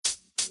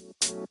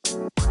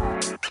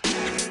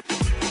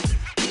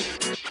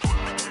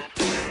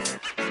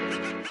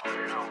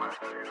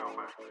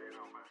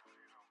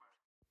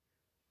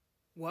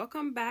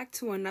Welcome back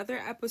to another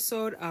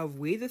episode of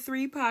We the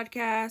Three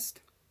podcast.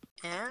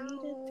 And We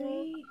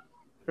the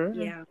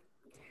three. Yeah.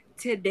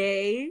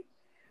 Today,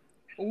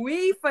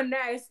 we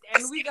finessed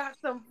and we got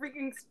some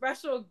freaking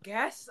special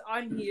guests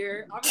on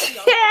here. Obviously,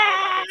 y'all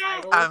know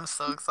the title. I'm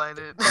so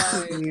excited.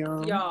 But,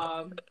 Yeah.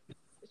 y'all,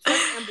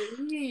 trust and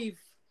believe,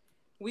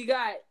 we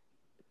got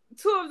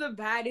two of the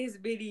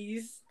baddest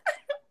biddies.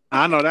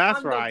 I know that's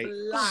on the right.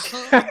 block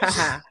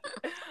I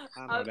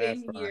know up that's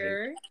in right.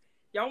 here.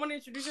 Y'all want to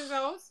introduce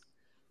yourselves?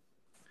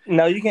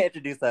 No, you can't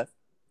introduce us.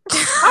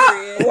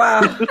 Period.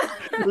 Wow.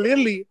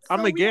 Lily,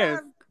 I'm a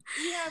guest.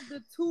 We have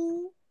the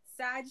two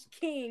Sag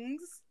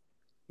Kings,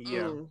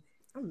 Yeah.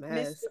 A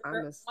mess, Mr.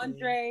 honestly.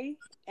 Andre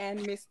and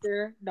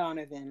Mr.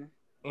 Donovan.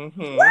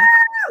 Mm-hmm.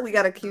 We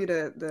gotta cue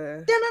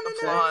the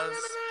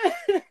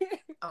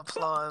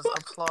Applause.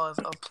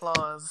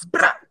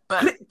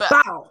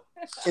 bow.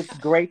 It's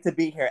great to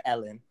be here,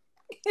 Ellen.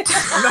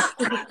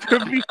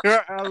 To be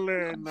here,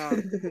 Ellen.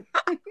 You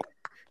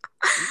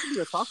can be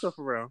a talk show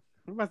for real.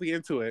 I'm about to get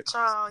into it.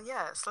 Child,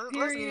 yes. Let's get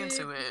Period.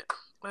 into it.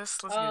 Let's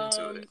get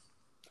into it.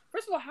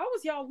 First of all, how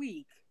was y'all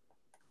week?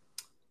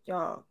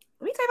 Y'all,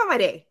 let me tell you about my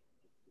day.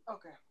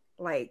 Okay.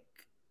 Like,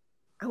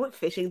 I went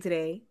fishing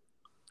today.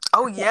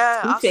 Oh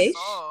yeah, Two I fish.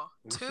 saw.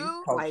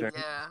 Two? Culture.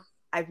 Yeah.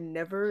 I've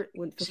never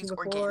went fishing She's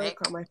before. organic.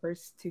 Caught my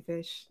first two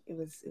fish. It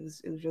was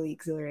really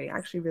exhilarating. I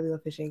actually really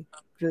love fishing. It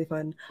was really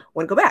fun.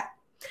 Want to go back.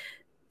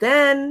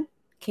 Then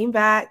came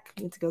back.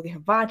 Went to go get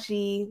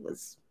hibachi.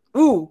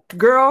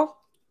 Girl.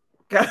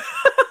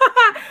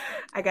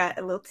 I got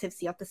a little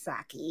tipsy off the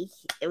sake.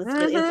 It was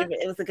good.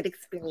 It was a good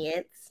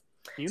experience.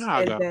 You know how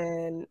I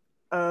And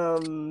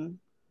go.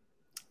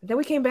 then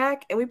we came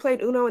back and we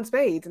played Uno and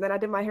spades, and then I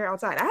did my hair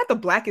outside. I had the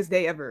blackest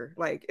day ever.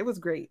 Like, it was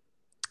great.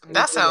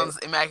 That sounds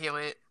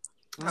immaculate.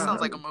 That sounds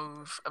like a Um,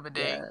 move of a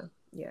day.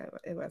 Yeah,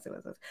 it was.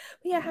 But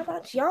yeah, how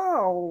about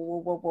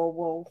y'all?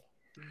 Whoa.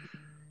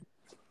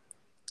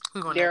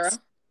 Who's going Dara? next?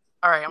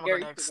 All right, I'm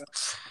Gary, gonna go you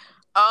next.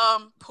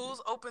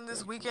 Pools open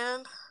this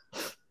weekend.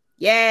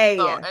 Yay!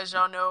 So as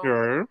y'all know,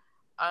 Sure.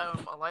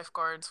 I'm a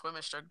lifeguard swim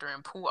instructor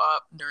in pool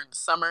op during the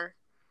summer,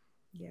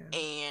 Yeah.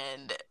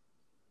 and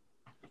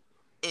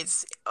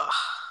it's I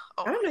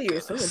don't know you were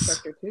a swim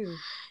instructor too.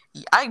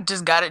 I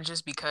just got it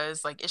just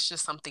because, like, it's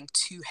just something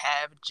to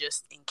have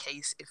just in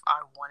case if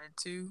I wanted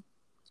to,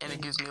 and it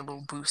gives me a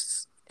little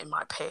boost in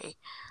my pay.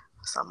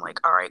 So I'm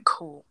like, all right,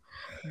 cool.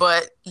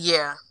 But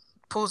yeah,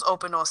 pools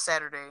open on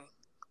Saturday,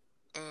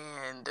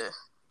 and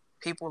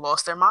people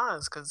lost their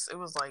minds because it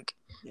was like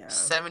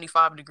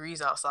 75 degrees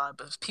outside,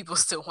 but people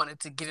still wanted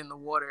to get in the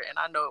water, and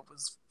I know it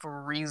was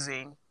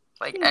freezing,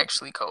 like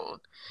actually cold.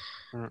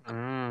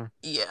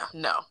 Yeah,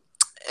 no.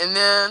 And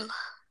then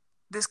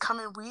this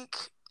coming week,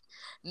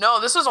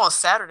 no, this was on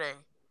Saturday,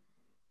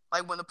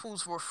 like when the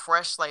pools were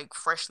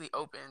freshly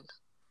opened,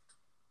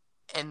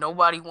 and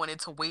nobody wanted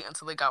to wait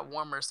until it got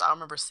warmer. So I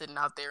remember sitting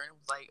out there and it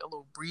was like a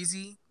little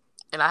breezy,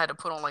 and I had to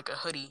put on like a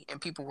hoodie, and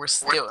people were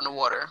still in the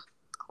water.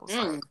 I was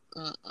like,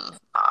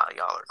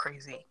 y'all are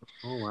crazy.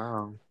 Oh,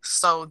 wow.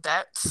 So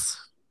that's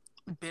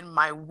been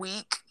my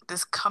week.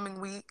 This coming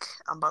week,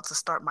 I'm about to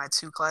start my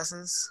 2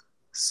 classes.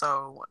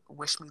 So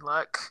wish me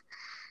luck.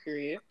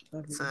 Period.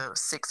 It's a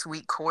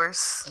 6-week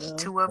course, Yeah.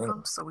 2 of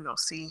them. So we're gonna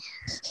see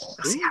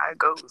how it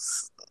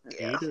goes.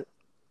 Yeah.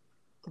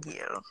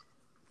 Yeah.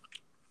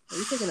 Are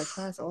you taking a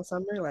class all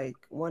summer, like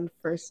one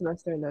first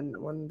semester and then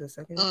one the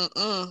second?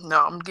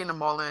 No, I'm getting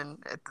them all in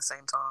at the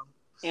same time.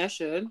 Yeah, I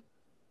should.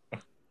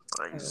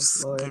 Like,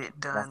 just Lord. get it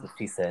That's done. what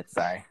she said.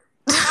 Sorry.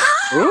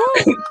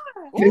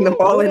 Getting them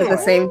all in at the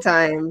same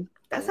time.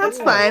 That sounds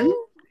fun.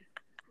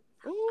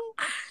 No.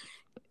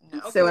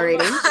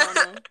 Exhilarating.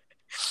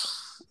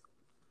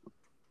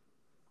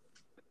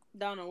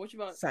 Donna, what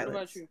about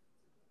Silence. you?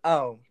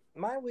 Oh,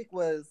 my week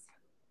was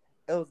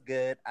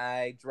good.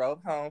 I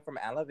drove home from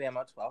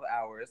Alabama 12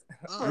 hours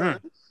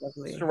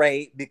Lovely.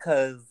 straight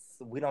because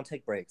we don't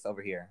take breaks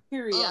over here.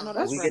 Period. I know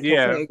that's We right.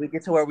 get we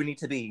get to where we need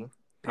to be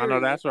I know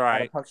that's at a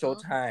right. punctual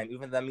time,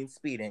 even though that means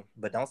speeding.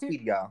 But don't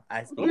speed, y'all.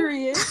 I speed.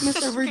 Period.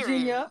 Mr.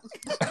 Virginia.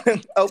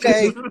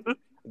 Okay.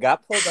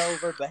 Got pulled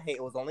over, but hey,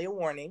 it was only a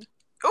warning.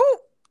 Ooh,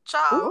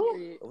 child.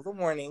 Period. It was a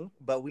warning,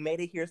 but we made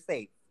it here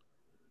safe.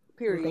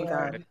 Period. Thank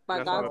God. By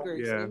That's God's all-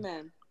 grace. yeah.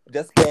 Amen.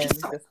 Just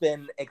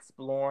been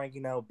exploring,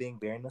 being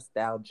very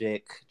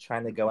nostalgic,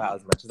 trying to go out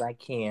as much as I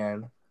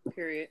can.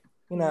 Period.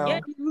 Yeah, Yeah,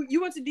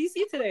 you went to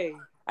DC today.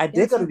 I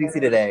did go to DC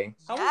today.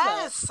 How was that?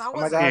 Yes, how Oh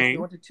my was gosh, it? we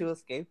went to 2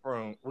 escape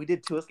rooms. We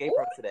did 2 escape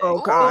rooms today. Oh,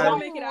 it? God. Did y'all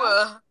make it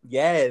out?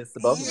 Yes,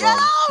 both of them.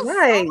 Yes! Oh my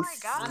Nice.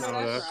 God. I know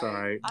No, that's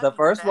right. I The know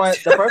first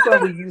that.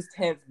 one we used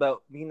hints, but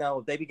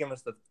they be giving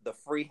us the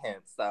free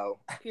hints, so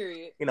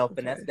Period.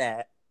 finesse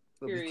that.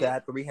 So we Period. still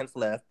had 3 hints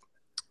left.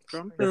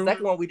 Come The through.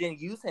 second one we didn't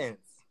use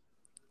hints.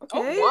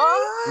 Okay.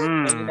 What?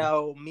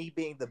 And me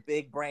being the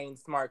big brain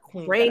smart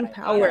queen. Brain that I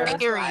power. am, That's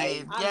Period.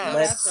 right. I know Yes.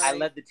 that's I right.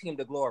 led the team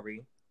to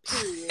glory.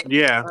 Period.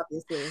 Yeah.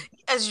 Obviously.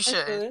 As you That's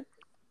should. good.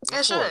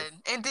 It should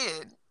and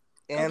did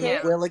And Okay.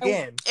 will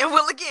again. and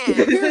will again in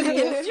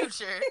the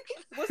future.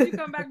 Once you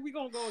come back, we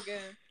gonna go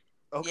again.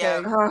 Okay. Yeah,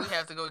 we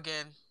have to go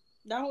again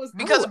That was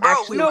because, will bro,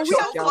 actually we no. were We so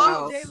have to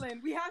close. leave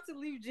Jalen. We have to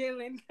leave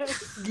Jalen.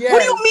 Yes.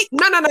 What do you mean?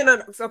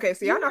 No. Okay,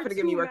 so y'all You not were gonna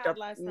get me too worked mad up.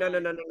 last No.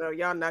 time.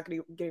 Y'all not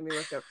gonna get me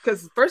worked up.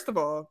 Because first of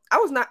all, I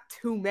was not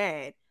too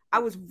mad. I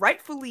was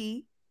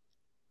rightfully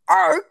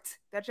irked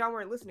that y'all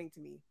weren't listening to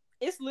me.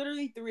 It's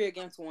literally 3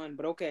 against 1,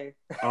 but okay.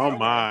 Oh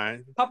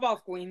my. Pop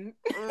off, Queen.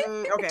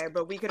 Okay,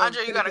 but we could have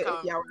Andre, you gotta if come.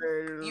 y'all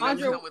were. You have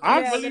to Andre, come with I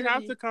us. Yeah, really have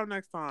literally. to come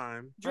next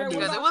time. Dre, I do.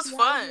 what Because it about was you?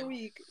 How's fun. your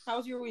week?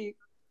 How's your week?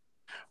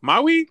 My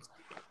week?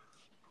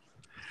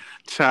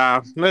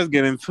 Child, let's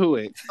get into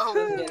it.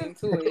 Oh, Get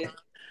into it.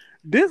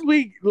 This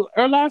week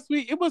or last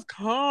week, it was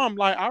calm.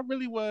 Like I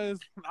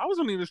was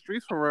only in the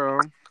streets for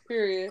real.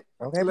 Period.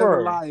 Okay, Living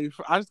bro. life.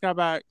 I just got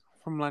back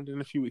from London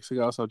a few weeks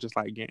ago, so just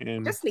like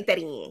getting, Just sneak that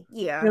in.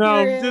 Yeah. you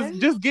know,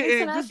 Period. just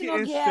getting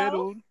International gal.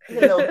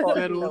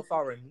 settled.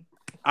 Foreign.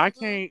 I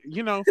can't,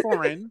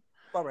 foreign.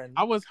 Foreign.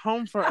 I was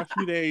home for a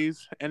few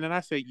days, and then I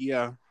said,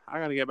 "Yeah, I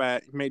gotta get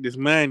back, make this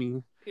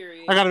money.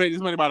 Period. I gotta make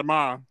this money by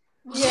tomorrow."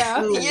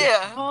 Yeah.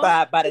 yeah.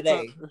 Huh? By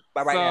today.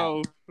 By right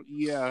now. So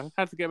yeah,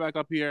 had to get back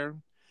up here,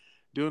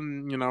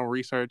 doing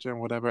research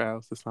and whatever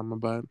else this summer,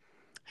 but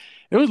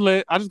it was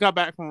lit. I just got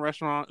back from a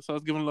restaurant, so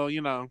it's giving a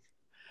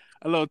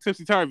little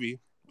tipsy turvy,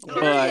 but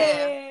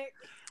Period.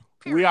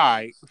 we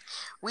alright.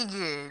 We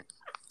good.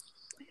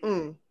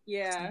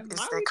 Yeah. It's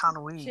My that week kind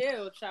of was week.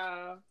 chill,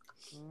 child.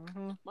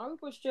 Mm-hmm. My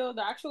week was chill.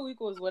 The actual week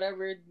was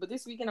whatever. But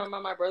this weekend I'm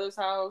at my brother's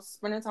house,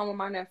 spending time with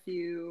my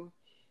nephew,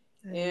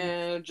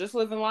 and just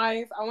living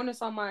life. I went and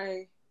saw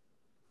my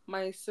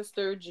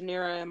sister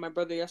Janira and my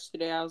brother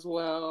yesterday as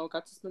well.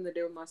 Got to spend the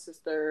day with my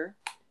sister.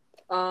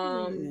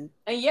 And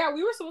yeah,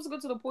 we were supposed to go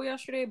to the pool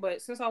yesterday,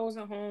 but since I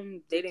wasn't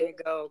home, they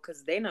didn't go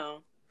because they know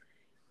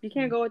you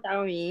can't go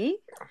without me.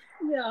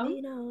 Yeah.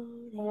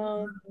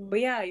 But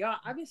yeah, y'all,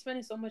 I've been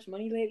spending so much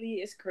money lately.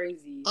 It's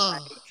crazy.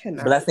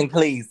 Blessing,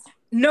 please.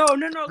 No.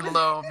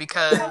 Low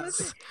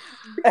because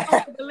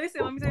But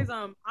listen, let me tell you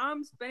something.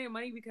 I'm spending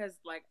money because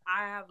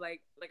I have I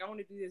want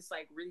to do this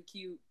really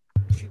cute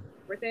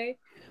birthday.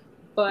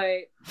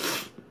 But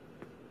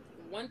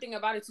one thing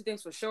about it, 2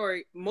 things for sure,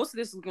 most of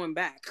this is going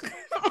back.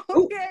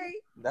 Okay.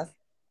 That's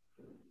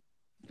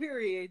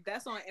Period.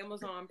 That's on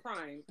Amazon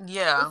Prime.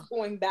 yeah. It's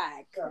going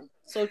back.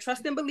 So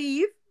trust and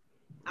believe,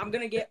 I'm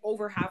gonna get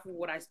over half of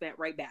what I spent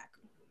right back.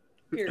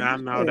 Period. I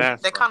know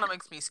that kind of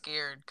makes me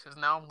scared because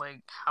now I'm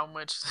like, how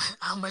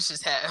much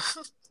is half?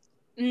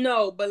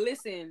 No, but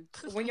listen,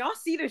 when y'all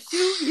see the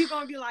shoe, you're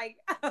gonna be like,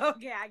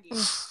 okay, I get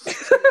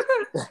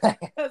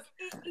it. Because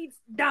it eats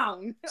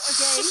down.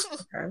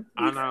 Okay.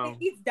 I know.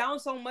 It eats down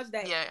so much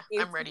that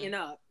it's I'm ready. eating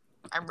up.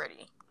 I'm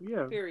ready.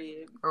 Yeah.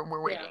 Period.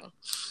 We're waiting.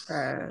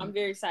 I'm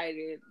very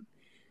excited.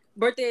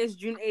 Birthday is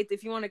June 8th.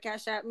 If you want to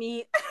cash at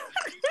me,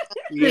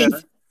 Yeah.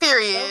 don't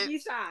Period. be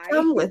shy.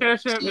 Come with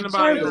Cash app in the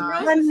Sorry.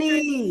 bio.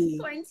 money.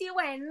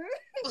 21.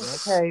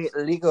 okay.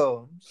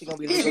 Legal. She gonna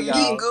be legal,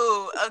 y'all.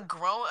 Legal. A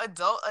grown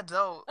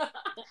adult.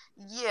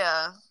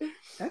 Yeah.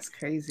 That's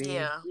crazy.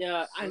 Yeah.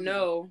 Yeah, I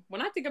know.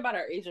 When I think about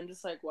our age, I'm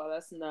just like, wow,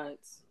 that's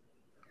nuts.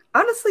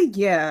 Honestly,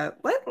 yeah.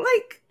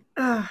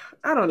 I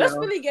don't Let's know.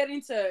 really get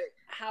into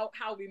how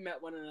we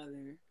met one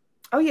another.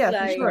 Oh yeah,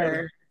 like- for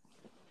sure.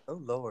 Oh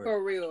Lord.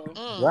 For real.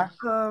 What?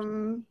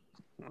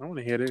 I want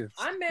to hear this.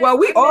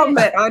 We all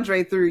met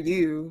Andre through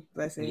you.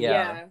 Blessing.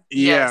 Yeah.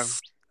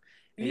 Yes.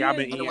 And y'all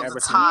been Me eating It was a ever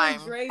since. time.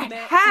 and Dre met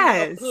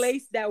has. in a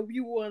place that we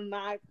will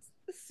not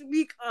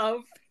speak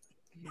of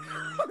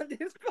on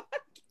this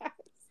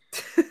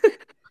podcast.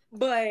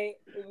 But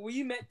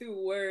we met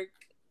through work,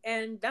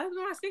 and that's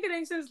what I was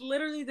thinking since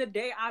literally the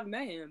day I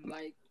met him.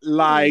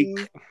 Like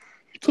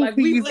two we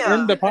peas literally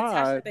in the been attached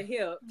pod. at the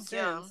hip.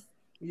 Yeah. Since.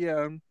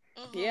 Yeah.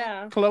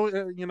 Yeah. Chloe,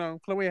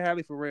 Chloe and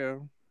Halle for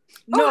real.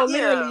 No,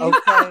 yeah. literally.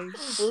 Okay.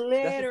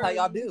 Literally. That's just how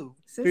y'all do.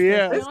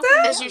 Yeah.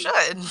 As you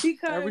should.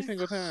 Because Every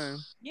single time.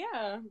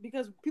 Yeah,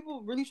 because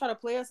people really try to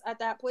play us at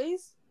that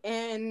place,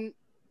 and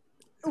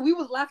we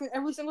was laughing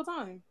every single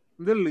time.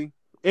 Literally.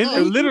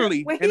 When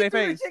Literally he in their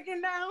threw the face.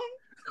 chicken down.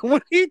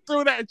 When he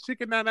threw that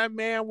chicken down, that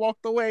man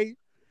walked away.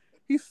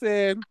 He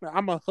said,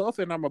 I'm a huff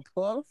and I'm a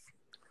puff.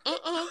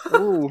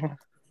 Ooh.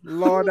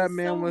 Lord, that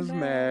man was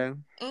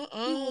mad. He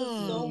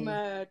was so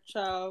mad,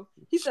 child.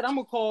 He said, I'm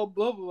gonna call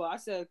blah blah blah. I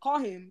said, call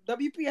him.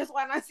 WPSY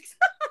 969.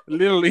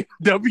 Literally,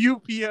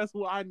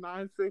 WPSY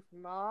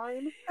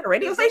 969. A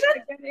radio station?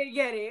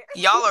 Get it.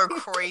 Y'all are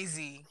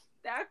crazy.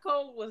 That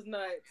code was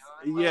nuts.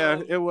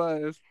 Yeah, it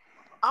was.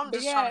 I'm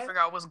just trying to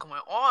figure out what's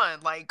going on.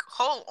 Like,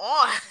 hold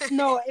on.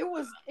 No, it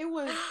was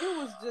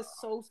just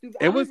so stupid.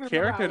 It was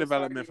character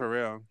development for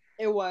real.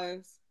 It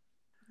was.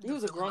 He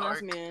was a grown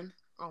ass man.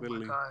 Oh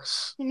Literally. my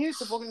gosh. He needs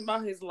to focus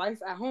about his life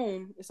at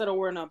home instead of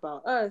worrying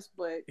about us.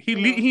 But He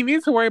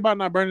needs to worry about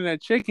not burning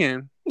that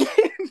chicken.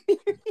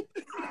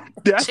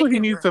 That's what he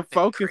Chicken needs to burning,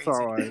 focus crazy.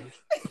 on.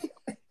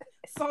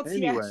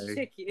 salty ass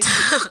Anyway.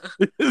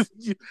 chicken.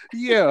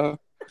 Yeah.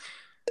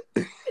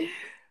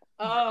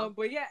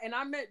 But yeah, and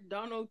I met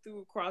Donald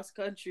through cross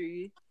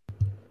country.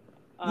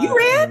 You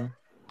ran?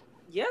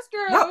 Yes,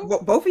 girl. No,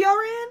 both of y'all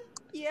ran?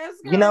 Yes,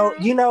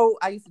 girl.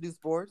 I used to do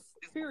sports.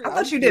 Period. I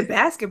thought you did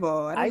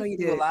basketball. I didn't know you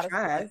did I used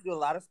track. to do a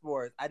lot of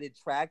sports. I did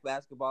track,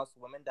 basketball,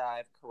 swim and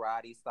dive,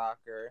 karate,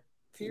 soccer.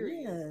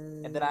 Period.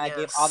 And then I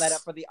gave all that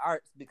up for the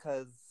arts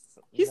because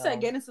he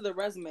said, "Get into the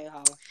resume,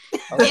 how?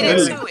 Get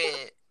into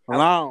it."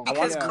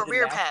 Because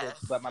career path.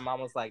 But my mom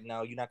was like,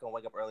 "No, you're not gonna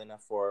wake up early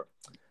enough for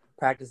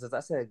practices."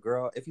 I said,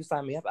 "Girl, if you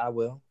sign me up, I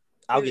will.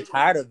 I'll get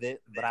tired of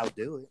it, but I'll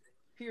do it."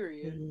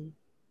 Period.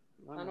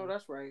 Mm-hmm. I know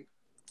that's right.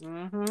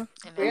 Mm-hmm.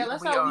 Yeah,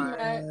 that's how we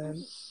met.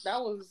 That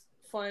was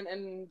fun,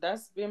 and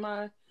that's been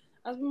my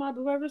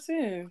boo ever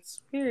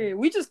since. Period.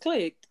 We just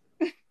clicked.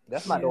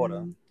 That's my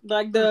daughter.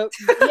 Like like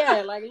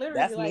literally.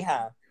 That's like, me,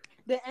 huh?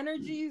 The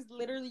energies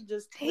literally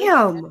just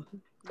damn.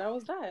 That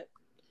was that.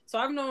 So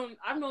I've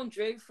known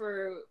Drake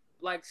for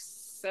like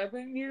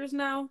 7 years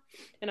now,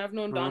 and I've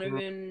known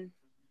Donovan.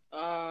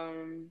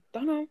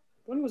 Donovan,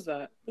 when was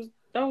that?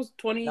 That was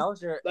 20. That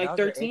was your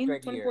 13, your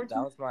 8th grade year. 2014?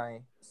 That was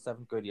my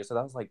 7th grade year. So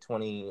that was like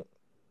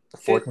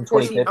 2014,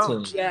 2015.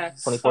 2015. Yeah.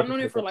 I've known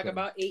him for like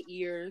about 8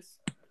 years.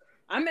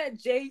 I met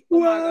Jay. Oh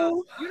my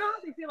god! You know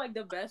how they feel like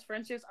the best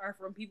friendships are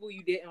from people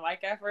you didn't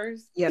like at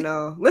first. Yeah,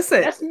 no.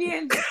 Listen, that's me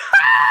and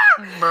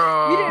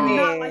bro. We did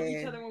not like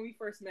each other when we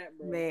first met,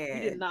 bro. Man, we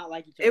did not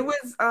like each other. It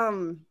was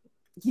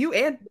you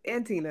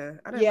and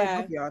Tina. I didn't like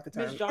both of y'all at the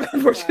time. Miss Johnson's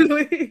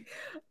unfortunately.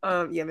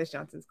 Miss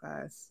Johnson's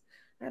class.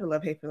 I had a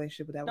love-hate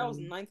relationship with that one. That was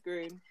 9th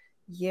grade.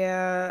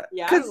 Yeah.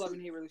 Yeah, I had a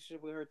love-hate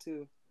relationship with her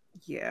too.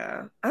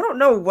 Yeah. I don't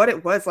know what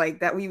it was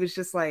like that we was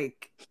just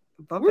like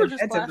bumping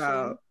heads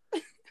about.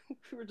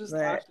 We were just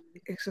clashing.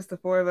 It's just the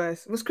four of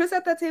us. Was Chris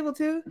at that table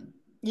too?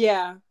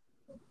 Yeah.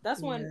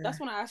 That's when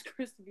I asked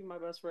Chris to be my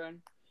best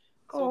friend.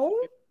 So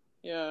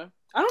yeah.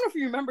 I don't know if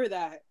you remember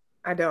that.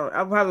 I don't.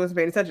 I probably wasn't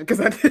paying attention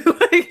because I did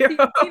like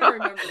Tina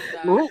remembers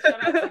that.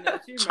 Shout out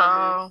Tina. She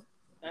remembers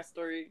that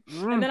story.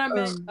 And then I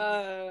met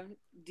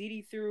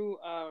Didi through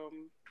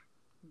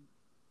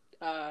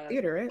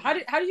theater,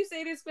 right? How do you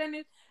say it in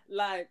Spanish?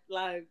 Like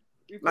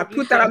La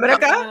puta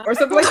America or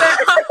something like that.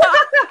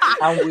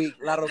 I'm weak.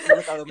 La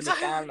República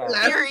Dominicana.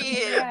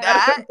 Period.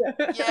 That.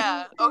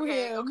 Yeah.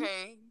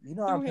 Okay. You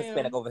know I'm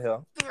Hispanic over here.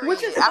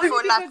 Which is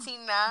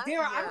Afro-Latina.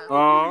 Dara, I don't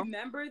know if you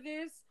remember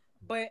this,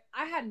 but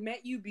I had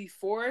met you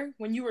before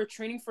when you were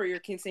training for your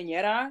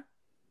quinceañera.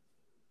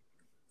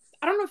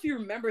 I don't know if you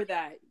remember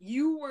that.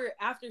 You were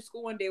after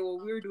school one day while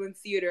we were doing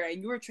theater,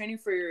 and you were training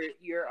for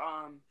your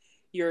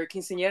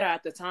quinceañera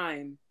at the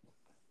time.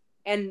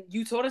 And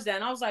you told us that,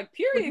 and I was like,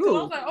 period. Because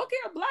I was like, okay,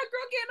 a black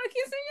girl getting a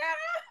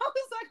quinceañera. I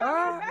was like,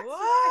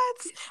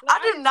 what? Like, I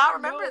did not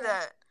remember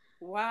that.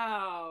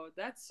 Wow,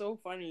 that's so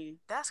funny.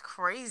 That's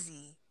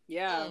crazy.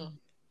 Yeah.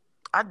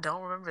 I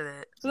don't remember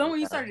that. So then when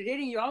you started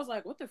dating you, I was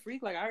like, what the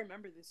freak? Like, I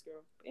remember this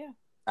girl. Yeah.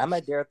 I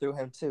met Dara through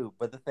him too.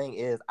 But the thing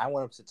is, I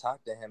went up to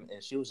talk to him,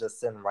 and she was just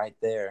sitting right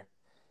there.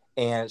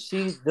 And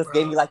she just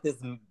gave me like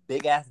this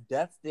big ass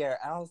death stare.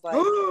 I was like,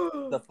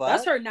 "The fuck?"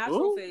 That's her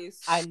natural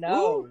face. I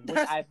know,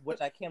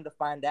 which I came to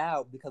find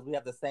out because we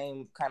have the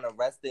same kind of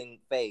resting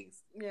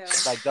face. Yeah,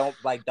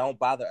 don't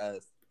bother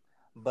us.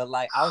 But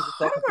like, I was just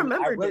so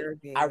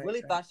confused. I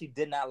really thought she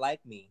did not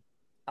like me.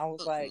 I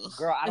was like,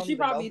 "Girl, I don't." She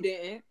probably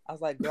didn't. I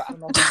was like, "Girl, I don't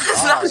know who you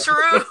are." That's not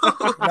true.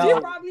 No, she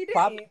probably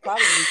didn't.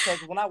 Probably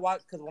because when I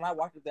walked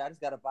up there, I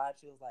just got a vibe.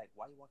 She was like,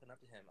 "Why are you walking up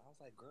to him?" I was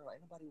like, "Girl,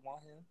 ain't nobody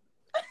want him."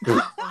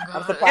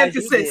 I'm surprised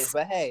you did,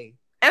 but hey.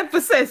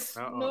 Emphasis.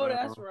 No,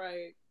 that's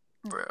right.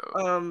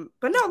 Bro.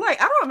 But no,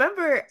 like I don't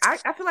remember.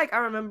 I feel like I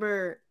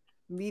remember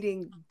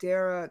meeting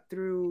Dara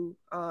through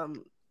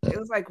it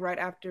was like right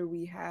after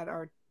we had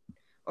our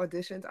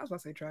auditions. I was about to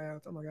say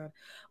tryouts. Oh my god.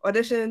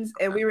 Auditions,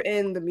 and we were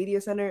in the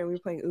media center and we were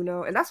playing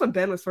Uno. And that's when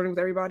Ben was flirting with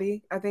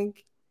everybody, I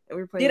think. And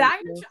we were playing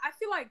I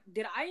feel like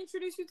did I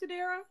introduce you to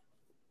Dara?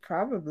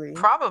 Probably.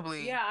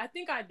 Yeah, I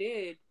think I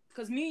did.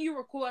 Because me and you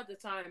were cool at the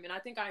time, and I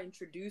think I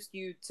introduced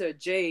you to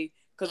Jay,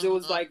 because it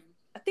was like,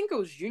 I think it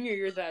was junior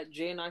year that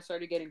Jay and I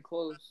started getting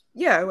close.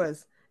 Yeah, it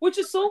was. Which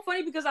is so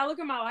funny, because I look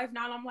at my life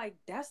now, and I'm like,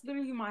 that's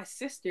literally my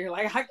sister.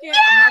 Like, I can't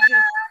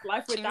imagine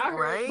life without her.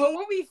 Right? But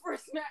when we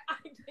first met, I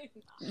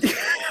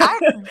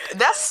didn't.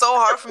 That's so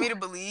hard for me to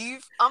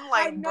believe. I'm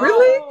like, bro,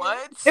 really?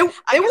 What?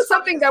 It was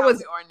something that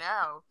was...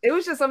 now. It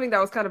was just something that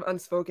was kind of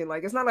unspoken.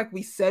 Like, it's not like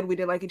we said we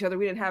didn't like each other.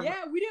 We didn't have...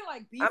 Yeah, we didn't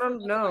like beef. I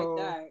don't know.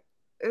 Like that.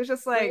 It was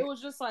just like... But it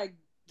was just like,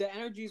 the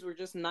energies were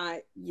just not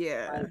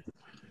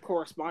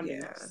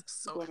corresponding. Yeah,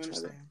 so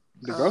interesting.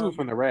 The girls were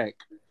from the rack.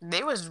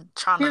 They was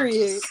trying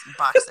to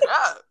box it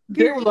up.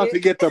 They were about to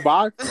get the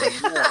box.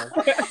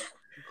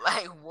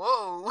 Like,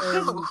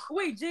 whoa.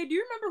 Wait, Jay, do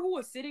you remember who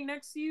was sitting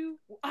next to you?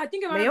 I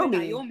think it might have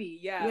been Naomi.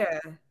 Yeah.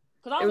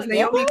 Because I was like,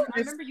 Naomi, I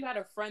remember you had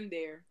a friend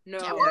there. No.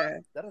 Yeah.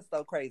 That is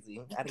so crazy.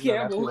 I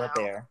didn't know she went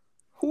there.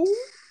 Who?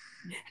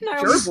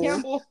 Naomi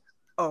Campbell.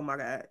 Oh my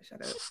god,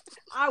 shut up.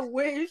 I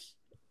wish.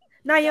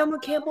 Naomi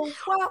Campbell.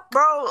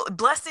 Bro,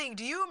 Blessing,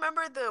 do you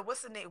remember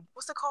what's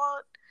it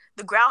called?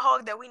 The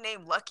groundhog that we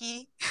named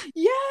Lucky?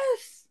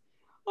 Yes.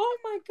 Oh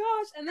my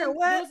gosh. And then there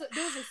was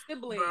a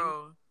sibling.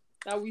 Bro.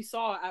 that we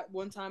saw at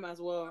one time as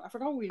well. I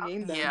forgot what we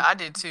named them. Yeah, I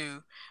did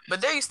too.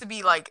 But there used to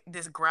be like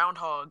this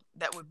groundhog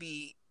that would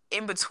be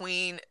in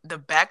between the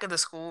back of the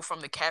school from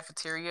the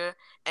cafeteria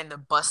and the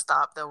bus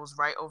stop that was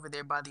right over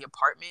there by the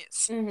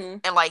apartments. Mm-hmm.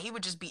 And like he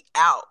would just be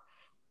out.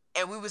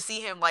 And we would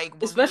see him like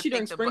especially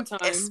during springtime.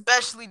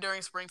 Especially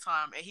during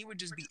springtime. And he would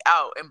just be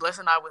out. And Bless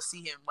and I would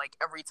see him like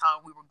every time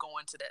we were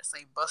going to that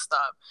same bus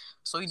stop.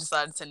 So we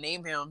decided to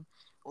name him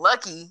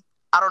Lucky.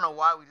 I don't know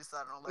why we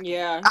decided on Lucky.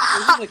 Yeah,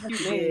 it's just a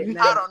cute name.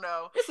 I don't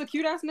know. It's a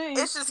cute ass name.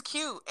 It's just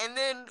cute. And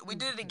then we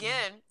did it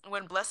again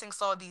when Blessing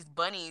saw these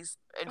bunnies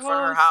in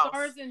front of her house.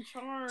 Stars and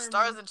Charms.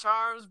 Stars and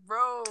Charms,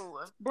 bro.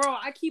 Bro,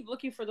 I keep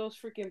looking for those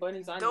freaking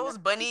bunnies. Those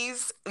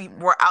bunnies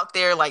were out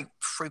there like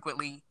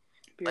frequently.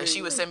 Period. Like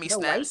she would send me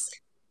snaps.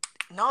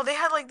 No, they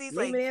had like these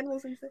like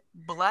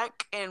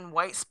black and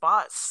white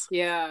spots.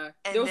 Yeah,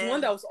 and there was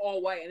one that was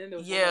all white, and then there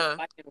was one that was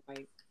black and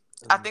white.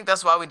 I think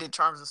that's why we did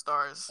Charms and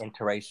Stars.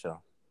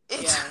 Interracial.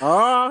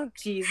 Yeah.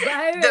 She's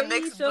biracial. The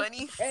mixed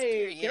bunny.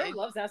 Hey, Kara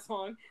loves that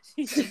song.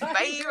 She's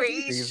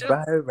biracial.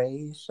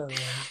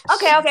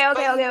 Okay.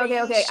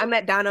 I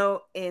met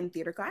Dono in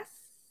theater class.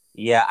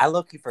 Yeah, I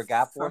low-key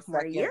forgot for a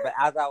second, but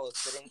as I was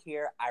sitting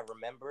here, I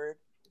remembered.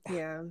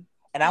 Yeah.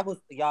 And I was,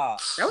 y'all.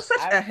 That was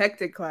such a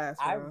hectic class.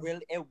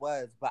 Bro. It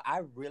was, but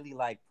I really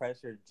like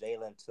pressured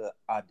Jalen to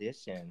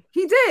audition.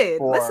 He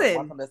did. Listen.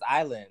 Welcome to this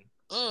island.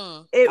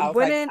 It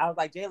wouldn't. I was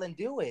like, Jalen,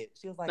 do it.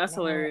 She was like, that's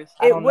hilarious.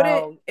 It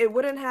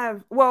wouldn't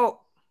have.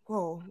 Well,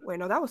 whoa, wait,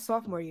 no, that was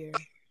sophomore year.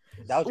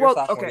 That was your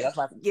sophomore year. That's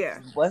my,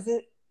 yeah. Was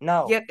it?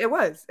 No. Yeah, it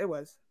was.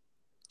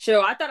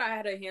 Sure, I thought I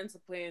had a hand to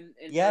play in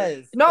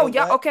yes. No,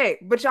 yeah, okay,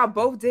 but y'all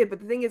both did. But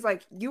the thing is,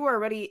 like, you were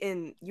already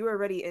in.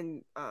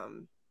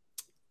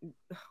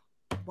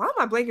 Why am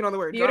I blanking on the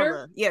word? Theater?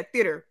 Drama. Yeah,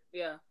 theater.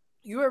 Yeah.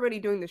 You were already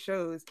doing the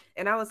shows,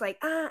 and I was like,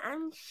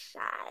 I'm shy.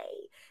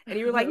 And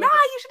you were like, nah,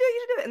 you should do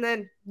it. And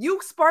then you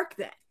sparked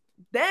that.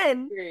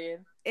 Then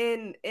period.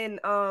 in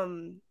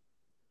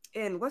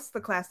what's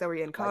the class that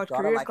we're in? College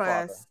careers like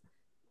class. Father.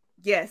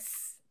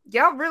 Yes.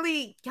 Y'all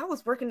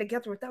was working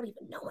together without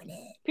even knowing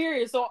it.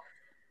 Period. So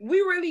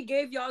we really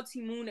gave y'all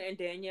Timoon and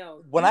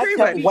Danielle. When I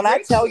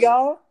tell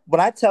y'all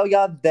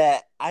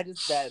that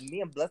that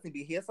me and Blessing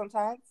be here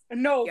sometimes.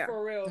 No,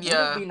 for real. You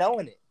just be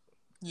knowing it.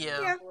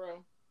 Yeah. For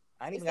real.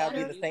 I ain't even gotta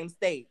be in the same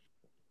state.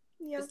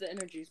 Yeah. It's the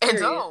energies. And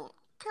don't.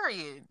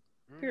 Period.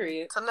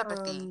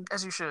 Telepathy,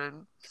 as you should.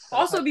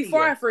 Also,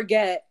 before I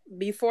forget,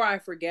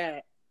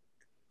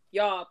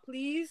 y'all,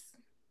 please,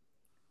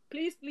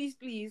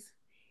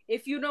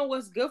 if you know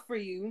what's good for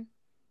you,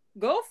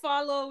 go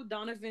follow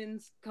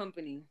Donovan's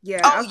company.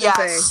 Yeah. Oh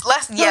yes.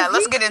 Let's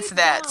get into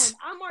that. Down.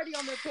 I'm already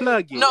on the page.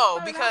 Plug it. No,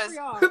 because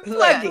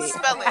plug it.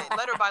 Spell it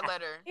letter by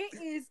letter. It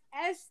is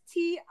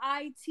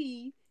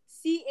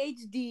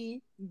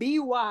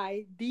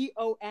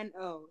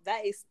STITCHDBYDONO.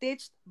 That is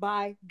Stitched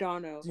by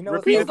Dono. You know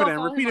repeat it for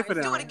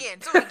them. Do it again.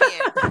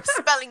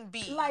 Spelling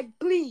bee. Like,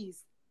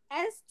 please.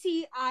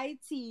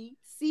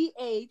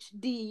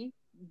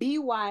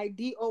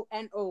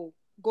 STITCHDBYDONO.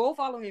 Go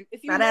follow him.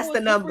 If you know that's what's the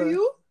good number. for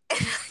you,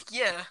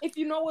 yeah. If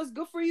you know what's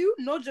good for you,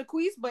 no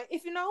Jaquise, but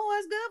if you know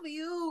what's good for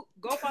you,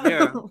 go follow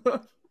him.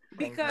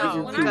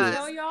 Because when I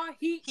tell y'all,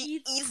 he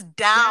eats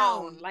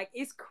down. Like,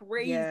 it's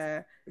crazy.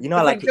 Yeah. You know,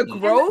 I like the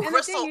growth.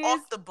 Gristle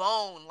off the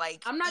bone.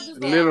 Like, I'm not just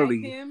gonna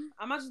hype him.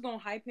 I'm not just gonna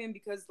hype him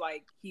because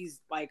like he's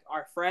like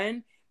our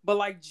friend, but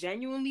like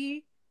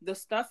genuinely the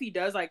stuff he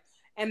does, like,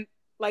 and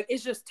like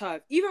it's just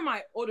tough. Even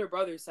my older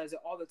brother says it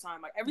all the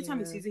time. Like every time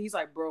he sees it, he's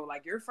like, "Bro,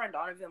 like your friend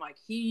Donovan, like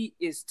he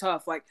is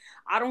tough. Like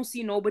I don't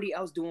see nobody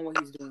else doing what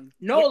he's doing.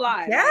 No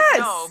lie. Yes.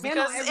 No,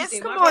 because it's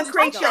come on,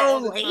 create your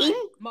own lane.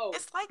 Mo,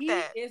 it's like he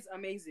that. Is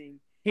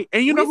amazing.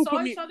 And you know who saw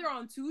put each other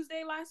on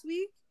Tuesday last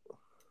week,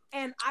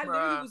 and I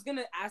literally was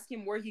gonna ask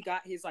him where he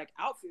got his like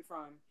outfit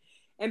from,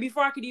 and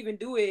before I could even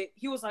do it,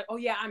 he was like, "Oh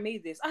yeah, I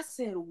made this." I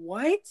said,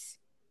 "What?"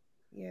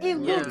 Yeah. It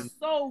looks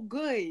so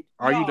good.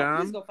 Are you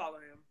down? Please go follow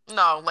him.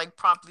 No, like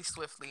promptly,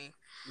 swiftly.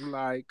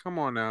 Like, come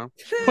on now.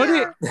 Put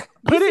it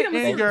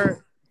in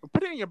your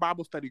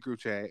Bible study group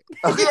chat.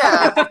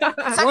 Yeah.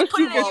 Once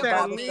you it get in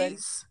that,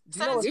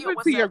 give it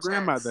to your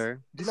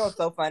grandmother. Do you know what's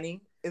so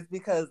funny? It's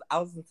because I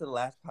was listening to the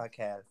last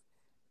podcast,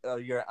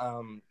 your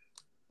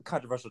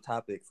controversial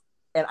topics,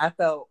 and I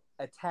felt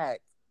attacked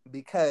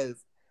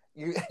because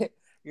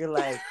you're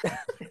like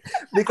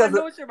because I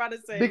know what you're about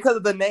to say. Because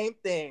of the name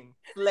thing.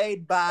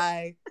 Slayed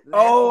by.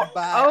 Oh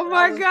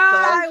my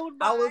God.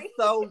 I was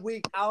so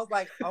weak. I was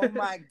like, oh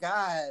my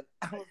God.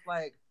 I was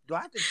like, do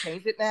I have to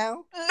change it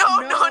now?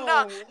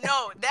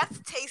 No. That's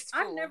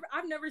tasteful.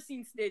 I've never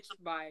seen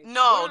Stitched by.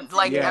 No,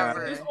 like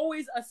ever. There's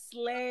always a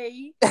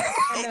sleigh.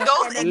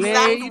 Those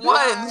exact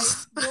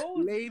ones.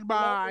 Laid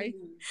by.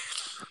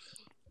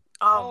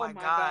 Oh my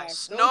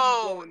gosh.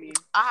 No.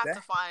 I have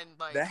to find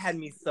like that had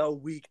me so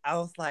weak. I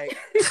was like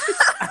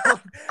I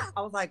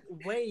was like,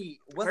 wait,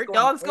 what's her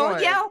dog's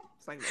going yell?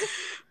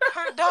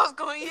 Her dog's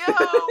going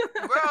yell,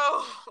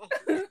 bro.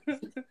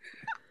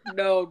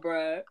 No,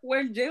 bruh.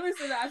 When Jalen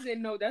said that, I said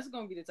no. That's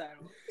gonna be the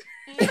title.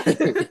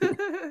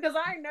 Because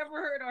I ain't never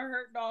heard a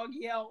hurt dog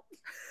yelp.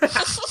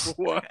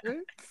 What?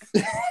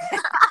 She said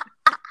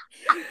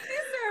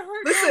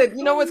hurt Listen, dog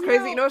you know what's don't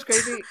crazy? yelp. You know what's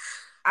crazy?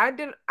 I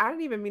didn't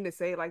even mean to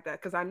say it like that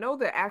because I know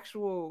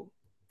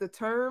the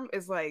term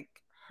is like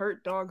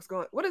hurt dogs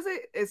going. What is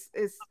it? It's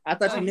I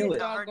thought you knew hit it.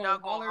 dog Hurt gonna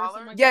dog gonna holler or holler?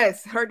 something like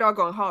yes, hurt dog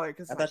going holler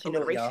because I it's like thought you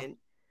knew it, y'all. alliteration.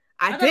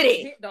 that. I thought did was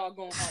it, hit dog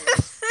gonna holler.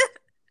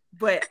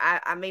 but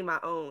I made my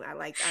own. I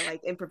like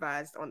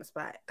improvised on the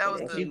spot. That and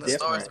was it the, came the out.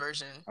 Stars different.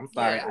 version. I'm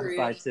sorry.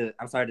 Yeah,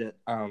 I'm sorry to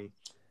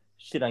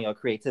shit on your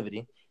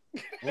creativity.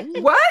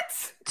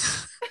 What?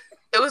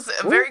 It was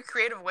a Ooh. very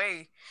creative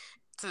way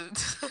to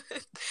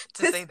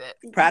say that.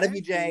 Proud of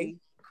you, Jay.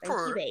 Thank you,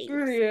 Purr. babe.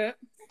 Yeah.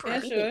 I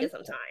be sure. thinking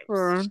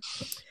sometimes.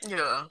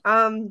 Yeah.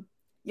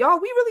 Y'all,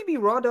 we really be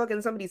raw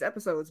dogging some of these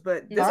episodes,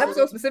 but this Huh?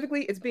 episode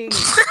specifically, it's being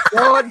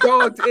raw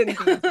dogged in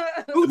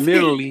the boutique.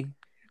 Literally.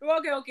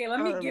 Okay.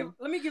 Let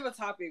me give a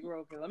topic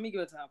real quick. Let me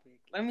give a topic.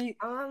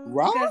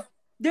 Raw? Because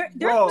there's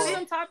Raw.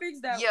 some topics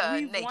that Yeah,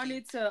 we naked.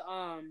 wanted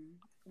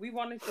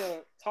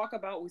to talk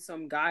about with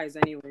some guys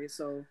anyway.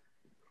 So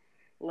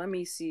let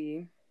me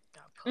see.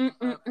 We're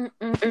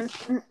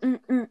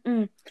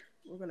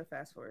gonna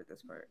fast forward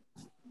this part.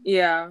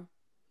 Yeah.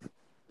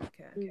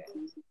 Okay.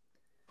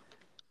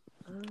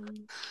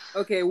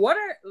 Okay.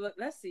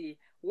 Let's see.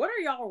 What are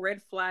y'all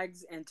red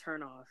flags and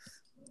turnoffs?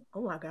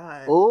 Oh my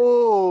god.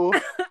 Oh.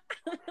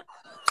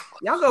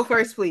 Y'all go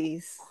first,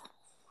 please.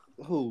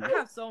 Who? I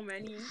have so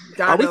many.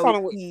 Are we Dono,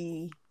 talking with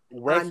P,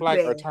 red flag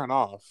or Andre. turn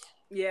off?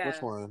 Yeah.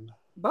 Which one?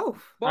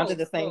 Both. Aren't they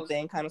the same both.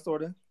 thing, kind of,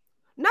 sort of?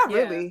 Not Yeah.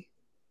 really.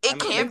 It I mean,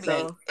 can makes be.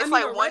 sense. It's a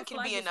like red one can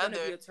flag be is gonna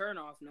another. be a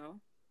turnoff, no?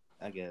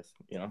 I guess,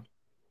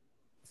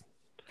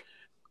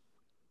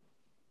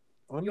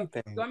 Let me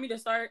think. You want me to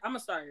start? I'm gonna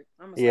start.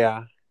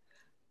 Yeah.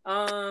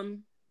 Because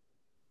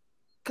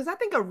I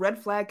think a red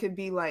flag could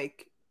be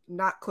like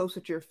not close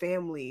with your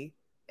family,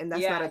 and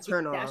that's not a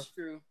turn off.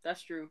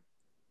 That's true.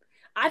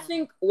 I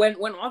think when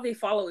all they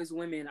follow is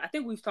women, I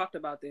think we've talked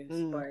about this,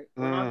 but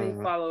when all they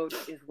followed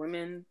is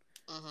women,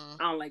 I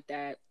don't like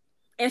that.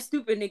 And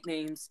stupid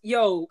nicknames.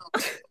 Yo.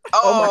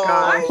 Oh my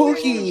god.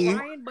 Pookie.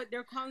 Ryan, but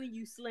they're calling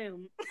you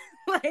Slim.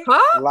 Like,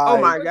 huh? Like,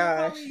 oh my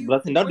god.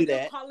 Blessing, don't do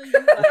that.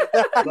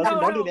 Blessing,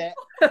 don't do that.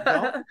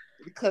 Don't,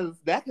 because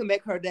that can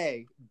make her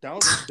day.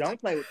 Don't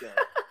play with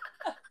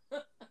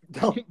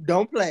them.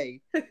 Don't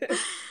play.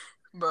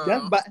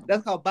 Bro.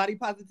 That's called body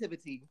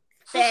positivity.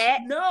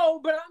 Fat. No,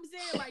 but I'm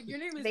saying like your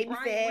name is Baby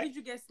Brian. fat. Where did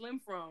you get Slim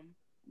from?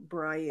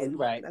 Brian.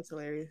 Right. That's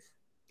hilarious.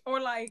 Or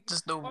like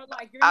Just the your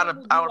out name of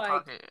will be like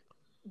pocket.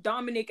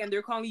 Dominic, and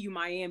they're calling you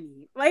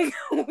Miami. Like,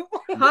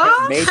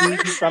 Huh? Maybe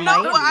he's from No,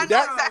 Miami. well, I know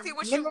That- exactly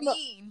what no, you no, no.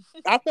 mean.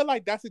 I feel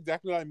like that's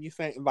exactly like me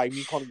saying, like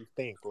me calling you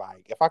stink.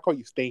 Like if I call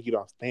you stink, you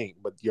don't stink,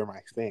 but you're my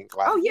stink.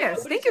 Like, Oh yeah, Yeah,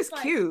 but stink it's just is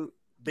like- cute.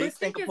 Big but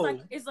stink stink is of like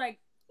poo.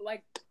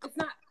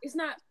 it's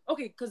not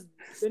okay because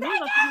the names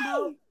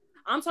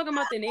I'm talking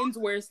about the names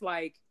where it's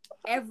like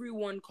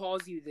everyone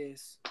calls you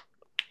this.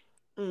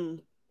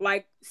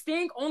 Like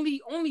stink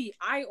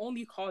I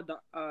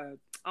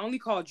only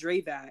call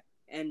Dre that,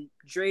 and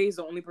Dre is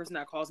the only person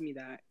that calls me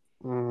that.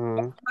 I'm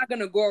not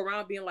gonna go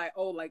around being like,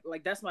 oh, like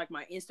that's like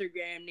my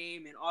Instagram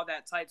name and all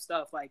that type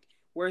stuff. Like,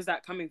 where's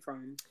that coming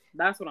from?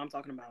 That's what I'm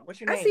talking about. What's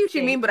your name? I see what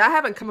you mean, but I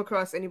haven't come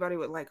across anybody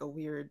with like a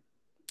weird.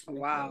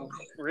 Wow,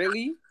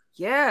 really?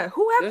 Yeah,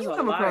 who have There's you a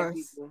come lot across? of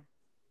people.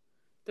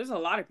 There's a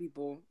lot of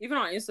people. Even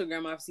on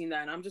Instagram, I've seen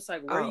that, and I'm just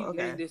like, where are you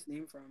getting this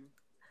name from?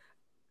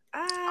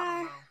 I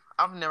don't know.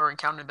 I've never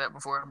encountered that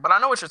before, but I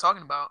know what you're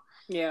talking about.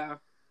 Yeah.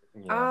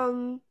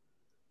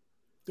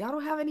 Y'all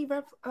don't have any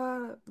red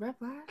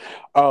flags?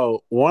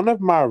 Oh, one of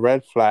my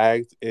red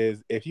flags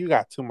is if you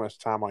got too much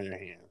time on your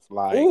hands.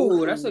 Like,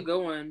 Ooh, that's a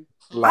good one.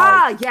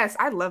 like Yes,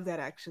 I love that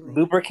actually.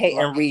 Lubricate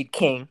and read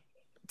King.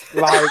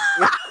 like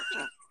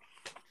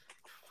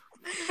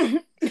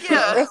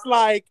Yeah. it's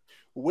like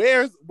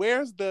where's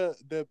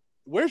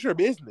your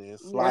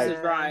business? Yeah.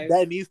 Like Drive.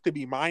 that needs to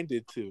be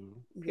minded to.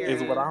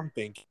 Is what Yeah. I'm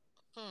thinking.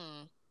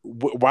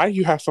 Why do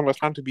you have so much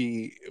time to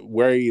be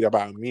worried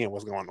about me and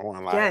what's going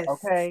on? Like, Yes.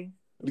 Okay.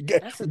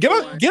 get That's a good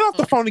one. off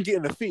the phone and get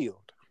in the field.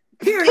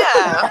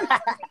 Yeah.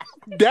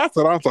 That's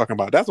what I'm talking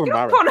about. That's what You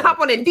my don't want to hop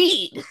on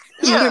Indeed.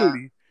 Yeah.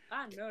 literally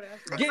I know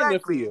that's get in the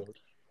Exactly. field.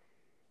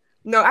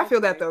 No, I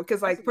feel that Okay. though,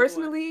 because That's a like good one.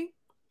 personally,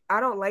 I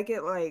don't like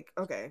it. Like,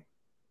 okay,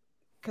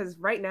 because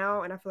right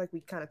now, and I feel like we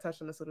kind of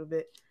touched on this a little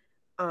bit.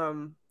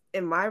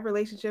 In my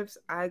relationships,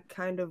 I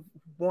kind of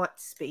want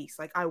space.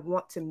 Like, I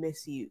want to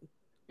miss you.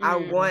 I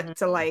want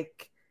to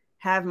like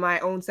have my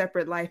own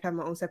separate life, have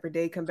my own separate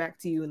day, come back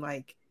to you, and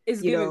like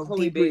It's you giving know,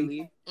 Chloe debrief.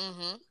 Bailey.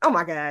 Oh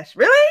my gosh,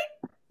 really?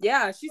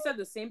 Yeah, she said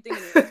the same thing in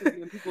an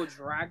interview, and people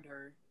dragged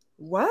her.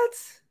 What?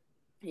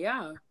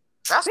 Yeah.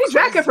 That's They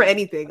drag her for crazy.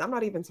 anything. I'm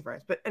not even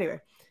surprised. But anyway,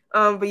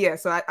 but yeah,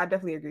 so I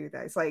definitely agree with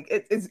that. It's like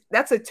it's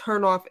that's a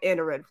turn off and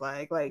a red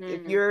flag. Like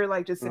if you're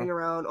like just sitting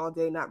around all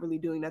day, not really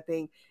doing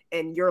nothing,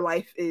 and your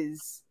life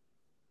is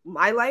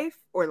my life,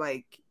 or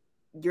like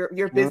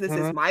your business is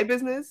Mhm. my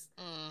business.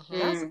 Mhm.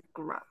 That's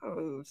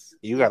gross.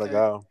 You gotta Okay.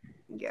 go.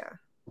 Yeah,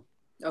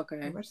 Okay.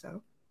 very much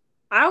so.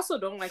 I also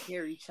don't like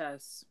hairy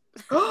chests.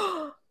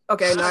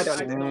 Okay, no, I don't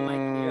I either. don't like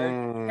hair.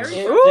 Hairy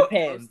It chests are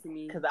depends, gross to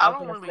me. because I I was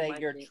don't gonna really say like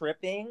you're it.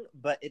 tripping,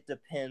 but it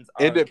depends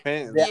It on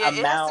depends. the Yeah, it has to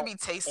amount be and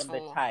the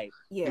tasteful. type.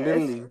 Yes.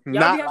 Literally, Y'all be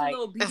not having Like,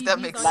 little if that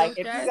BDBs makes on like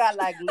your if you chest. got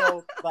like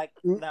little like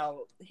now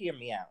hear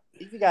me out.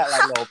 If you got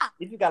like little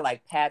if you got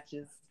like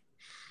patches,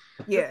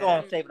 just go Yeah.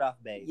 and shave it off,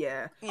 babe.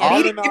 Yeah. Yeah. all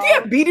BD in if you all.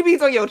 have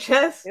BDBs on your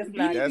chest, It's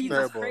not That's BDBs is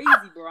terrible.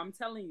 crazy, bro. I'm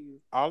telling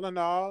you. All in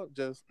all,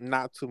 just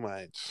not too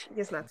much.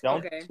 it's not.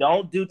 don't Okay.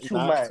 don't do too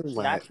Not much. too Not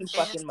much. too It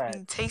has fucking to much.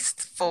 be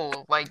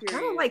tasteful. Like, I don't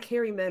Period. like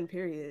hairy men.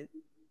 Period.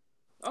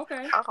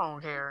 Okay. I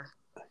don't care.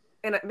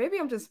 And maybe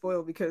I'm just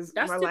spoiled because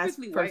That's my last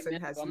typically white person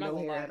men, has though, I'm not no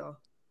gonna hair lie. at all.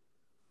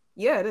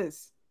 Yeah, it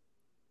is.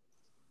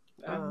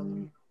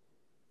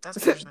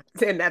 That's usually.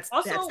 And that's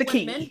Also, the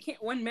key.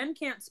 when men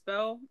can't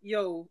spell,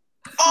 yo.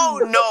 Oh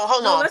no!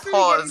 Hold No, on. let's really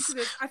get Pause. into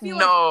this. I feel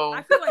No.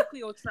 like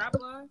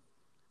Cleopatra.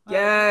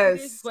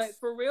 Yes. But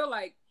for real,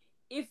 like,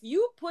 if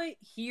you put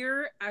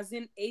here as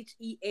in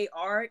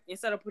HEAR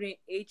instead of putting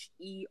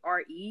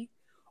HERE,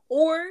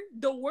 or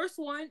the worst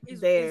one is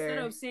There.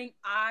 instead of saying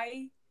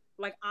I,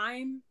 like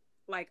I'm,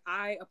 like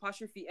I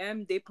apostrophe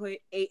M, they put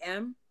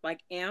AM, like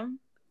am.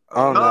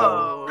 Oh no.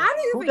 Oh. How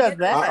do you Who even does get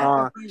that?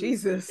 Uh-uh.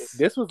 Jesus.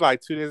 This was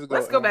like 2 days ago.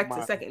 Let's go in back my-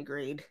 to second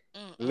grade.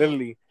 Mm-mm.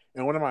 Literally,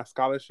 in one of my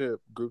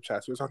scholarship group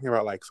chats, we were talking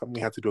about like something we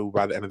had to do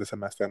by the end of the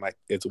semester, and like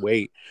it's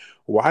wait,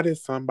 why did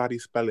somebody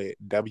spell it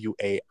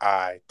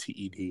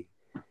WAITED?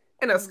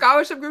 In a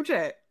scholarship group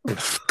chat.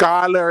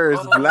 Scholars,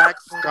 black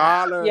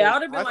scholars. Yeah, I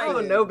would've been like, Oh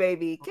said, no,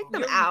 baby. Kick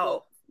them You're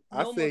out.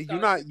 I no said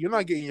more you're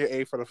not getting your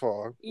A for the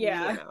fall.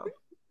 Yeah. No.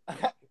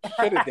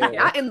 Put it there.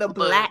 Not in the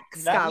black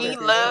Not scholarship.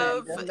 We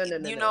Scholarship.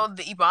 love, No. you know,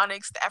 the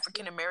Ebonics, the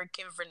African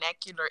American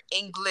vernacular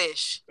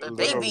English, the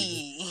Literally.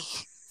 baby.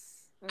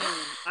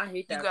 I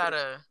hate that. You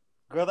gotta.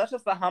 Girl, that's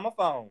just a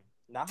homophone.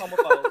 Not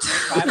homophobe.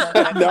 5 months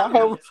next Not year.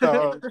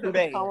 homophone. 2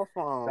 days.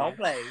 Homophone. Don't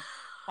play.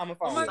 Homophone.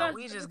 Oh my So god,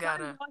 we by just the time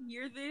gotta- y'all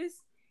hear this,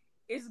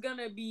 it's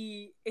gonna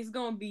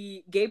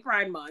be Gay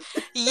Pride Month.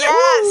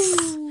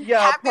 Yes. Yo,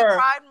 Happy per.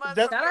 Pride Month,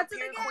 Just- Shout out to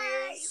the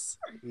European gays.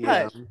 queers.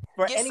 Yeah.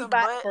 For Get some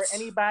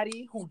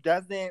anybody butts. who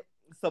doesn't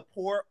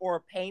support or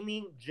pay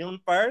me June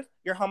 1st,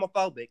 you're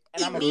homophobic.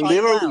 And I'm gonna call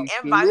Immediately you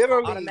out. and by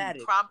Literally.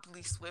 Automatic.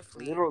 promptly,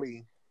 swiftly.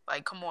 Literally.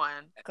 Like, come on.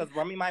 Because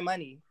run me my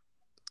money.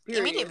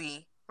 Period.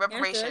 Immediately.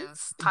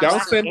 Reparations. Don't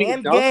times send two. me.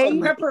 And Don't gay.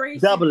 send me.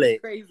 Reparations Double is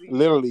it. crazy.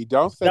 Literally,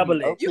 don't send Double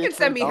me. it. You can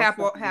send me Don't half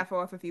send me. half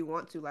off if you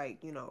want to,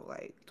 like, you know,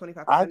 like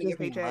 25% I of your just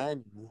need paycheck.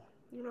 money.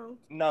 You know.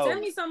 No. Send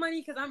me some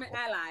money because I'm an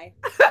ally.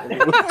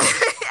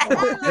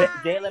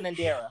 Jalen and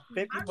Dara,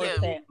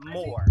 50%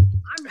 more.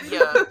 I'm really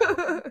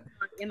Yeah.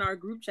 in our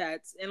group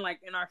chats and like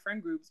in our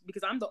friend groups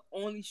because I'm the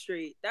only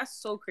straight. That's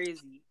so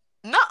crazy.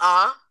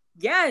 Nuh-uh.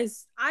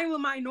 Yes, I'm a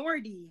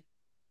minority.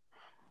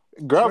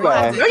 Girl, You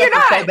have bad. to- No, you're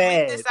not. Bleep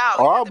bad. this out.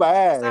 All You have to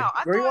bleep this bad. out.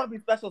 I Girl, you thought- want to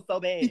be special so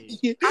bad.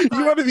 You thought,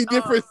 want to be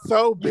different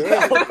so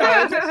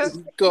bad.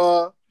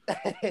 Girl,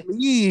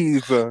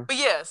 please. But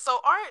yeah, so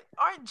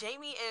aren't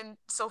Jamie and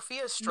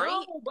Sophia straight?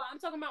 No, but I'm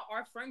talking about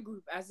our friend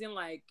group, as in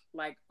like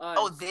us.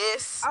 Oh,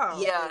 this?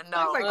 Oh. Yeah,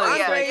 no. Like, Oh,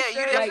 yeah, Andre yeah,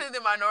 you're straight? definitely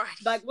the minority.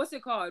 Like what's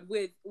it called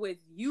with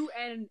you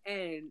and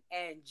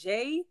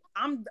Jay?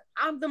 I'm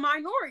the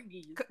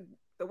minority.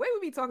 The way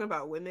we be talking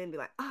about women, be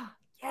like, ah,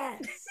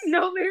 yes.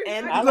 No, literally.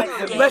 And I like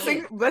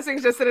women.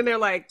 Blessing's just sitting there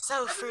like,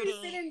 So I'm fruity.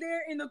 sitting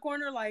there in the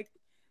corner like,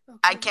 okay,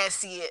 I can't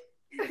see it.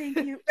 Thank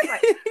you.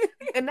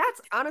 and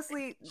that's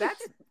honestly,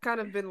 that's kind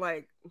of been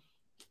like,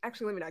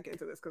 actually, let me not get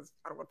into this because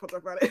I don't want to talk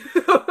about it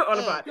on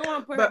the pod. You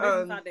want to put But, her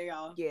business out there,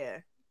 y'all. Yeah,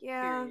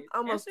 Period. I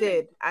almost Answer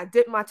did. I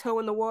dipped my toe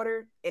in the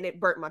water and it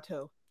burnt my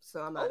toe,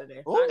 so I'm out of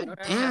there. I know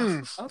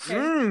that.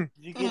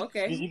 Okay.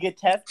 Okay. Did you get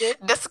tested?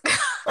 That's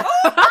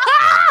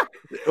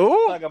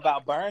Ooh. Talk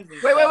about burns.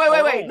 And Wait, stuff. no,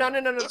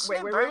 Itching wait,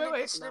 and wait, burning,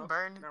 wait. itching and No.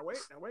 burning. Now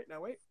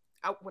wait.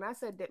 When I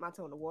said dip my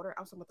toe in the water,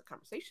 I was talking about the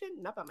conversation,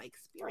 not about my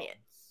experience.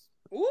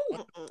 Ooh.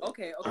 Mm-mm.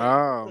 Okay.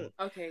 Oh.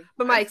 Okay.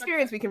 But my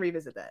experience, we can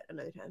revisit that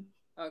another time.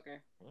 Okay.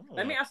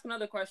 Let me ask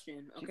another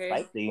question. She's Okay.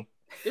 spicy.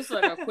 This is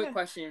like a quick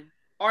question.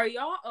 Are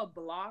y'all a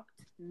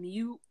blocked,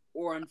 mute,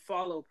 or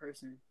unfollow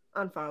person?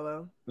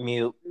 Unfollow.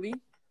 Mute. Really?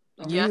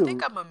 Yeah, I Mute.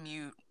 think I'm a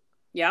mute.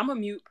 Yeah, I'm a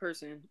mute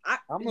person.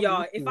 I'm a Y'all,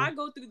 mute if too. I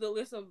go through the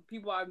list of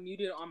people I've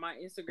muted on my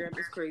Instagram,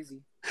 it's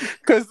crazy.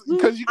 Cause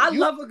I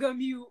love a good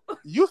mute.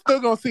 you still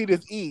gonna see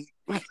this eat.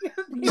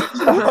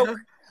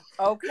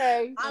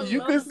 Okay. I You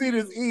love can a see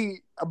this mute.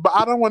 eat, but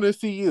I don't want to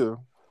see you.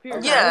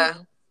 Period. Yeah.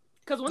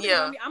 Because one thing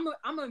Yeah. about me,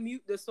 I'm a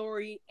mute the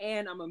story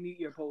and I'm a mute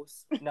your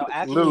post. No,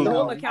 actually, Literally. The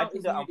whole no. I account do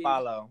is the muted.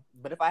 unfollow.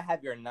 But if I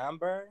have your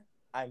number,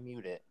 I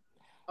mute it.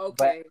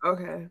 Okay.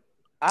 Okay.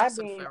 I That's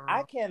a mean, fair I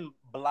rule. can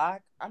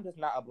block. I'm just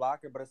not a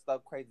blocker, but it's so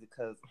crazy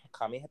because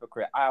call me a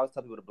hypocrite. I always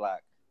tell people to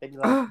block. They be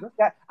like, this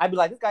guy. I'd be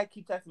like, this guy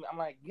keep texting me. I'm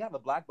like, you have a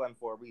block button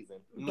for a reason.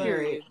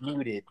 Period.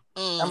 Muted.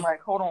 Mm. I'm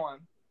like, hold on.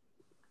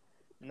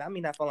 Not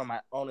me not following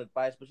my own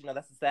advice, but you know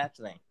that's a sad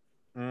thing.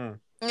 Mm.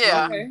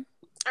 Yeah. Okay.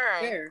 All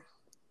right. Fair.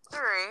 All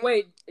right.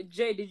 Wait,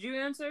 Jay, did you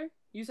answer?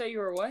 You say you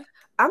were what?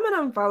 I'm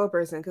an unfollow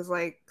person because,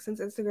 like, since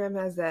Instagram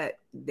has that,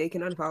 they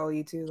can unfollow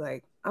you too.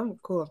 Like, I'm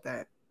cool with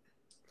that.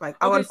 Like,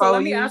 I'll Okay, unfollow so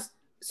let me you. ask.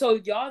 So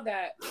y'all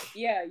that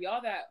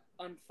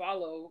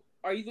unfollow,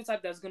 are you the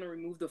type that's gonna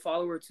remove the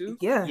follower too?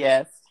 Yeah.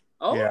 Yes.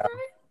 Oh, Yeah. okay.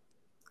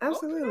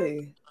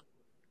 Absolutely.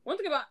 One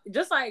thing about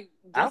just like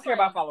I don't care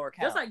about follower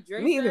count. just like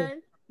Drake Me either.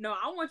 said. No,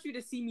 I want you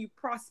to see me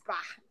prosper.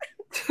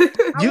 You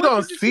want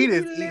don't to see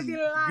this living eat.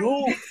 life.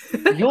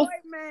 You'll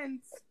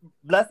Enjoyment.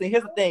 Blessing.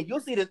 Here's the thing. You'll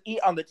see this eat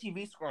on the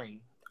TV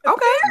screen.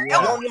 Okay. You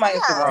don't need my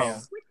Instagram.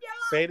 Bro,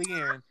 say it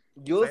again.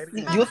 You'll Say it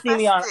again. you'll see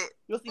me on Manifest it.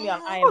 you'll see me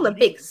on Mhm. IMDb On the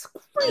big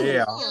screen.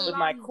 Yeah. with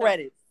my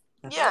credits.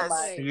 Yes.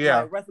 My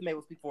Yeah. resume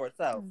will speak for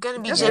itself. Gonna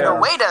be That's Jay right.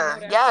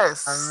 Waiter.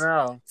 Yes. I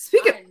know.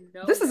 Speaking, I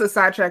know this is that. a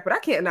sidetrack, but I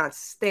can't not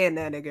stand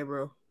that nigga,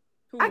 bro.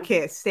 Who? I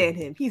can't stand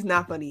him. He's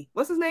not funny.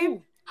 What's his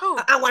name? Who?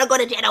 I want to go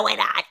to Jada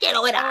Waiter.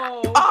 Jada Waiter.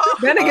 Oh, Oh.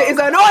 That nigga is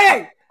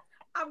annoying.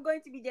 I'm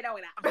going to be Jedi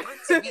with I'm going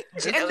to be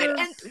Jay and, Waiter.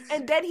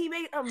 and then he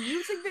made a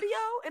music video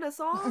and a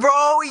song.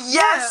 Bro, yes,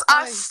 Yeah,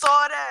 I like,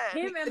 saw that.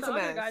 him and It's the a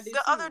other mess. guy did The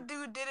too. other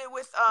dude did it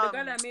with the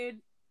guy that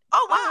made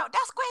Oh wow,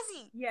 that's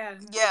Quizzy. yeah.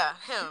 Yeah,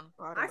 him.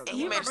 Oh, I I don't know see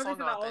he him made and a my brother song say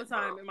that all about the that,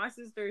 time, bro. and my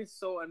sister is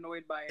so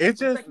annoyed by it. It's She's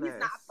just- like, he's Nice.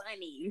 not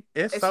funny.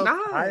 It's It's so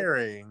not.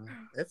 tiring.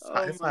 It's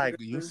Oh it's my like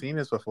goodness. you've seen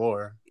this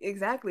before.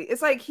 Exactly.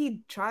 It's like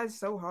he tries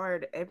so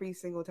hard every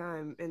single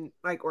time, and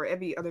like, or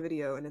every other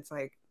video, and it's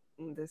like,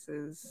 this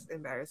is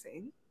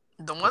embarrassing.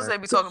 The ones they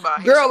be talking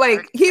about. Girl, Haitian like,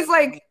 Americans he's every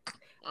like, week.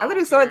 I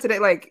literally saw it today.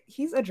 Like,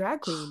 he's a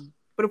drag queen,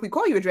 but if we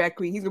call you a drag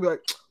queen, he's gonna be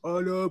like, oh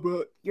no,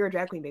 but you're a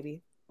drag queen,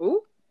 baby.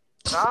 Ooh,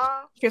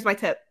 Ah, Here's my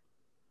tip.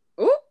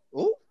 ooh,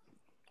 Ooh.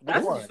 that's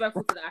Which one?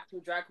 disrespectful to the actual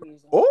drag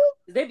queens. Oh,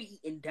 They be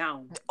eating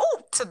down.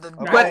 oh, to the Okay.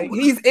 But Right.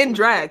 he's in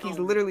drag. He's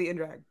literally in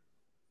drag.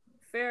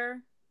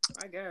 Fair,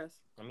 I guess.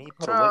 I mean, he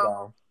put a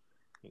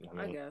wig on.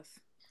 I guess.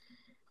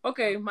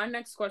 Okay, my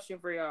next question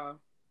for y'all.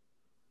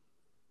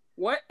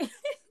 What?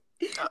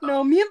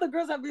 No, me and the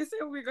girls have been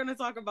saying we're gonna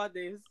talk about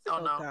this. Oh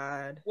no.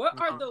 God.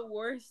 What are Mhm. the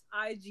worst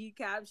IG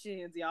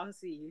captions y'all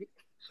see?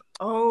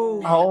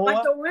 Oh. Oh,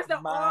 Like the worst that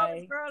all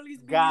my girlies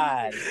be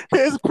God. using.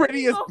 his You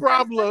prettiest go first,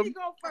 let me problem.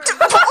 go first.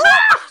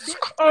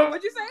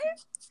 What'd you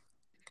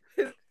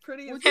say?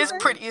 Prettiest. His Okay.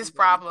 prettiest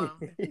problem.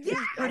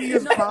 Yeah.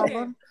 Prettiest No,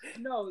 problem.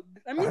 No,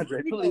 let me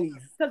Andre, please.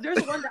 because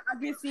there's one that I've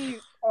been seeing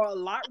a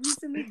lot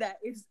recently that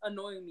is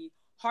annoying me.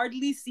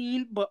 Hardly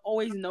seen but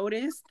always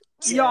noticed.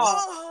 Y'all.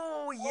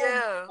 Oh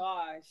yeah. Oh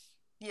my gosh.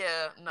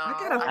 Yeah. No. I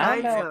gotta I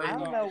find don't know. some.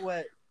 I don't know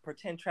what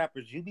pretend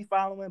trappers you be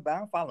following, but I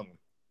don't follow them.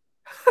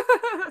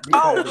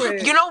 Oh,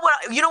 Wait. you know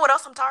what? You know what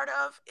else I'm tired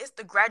of? It's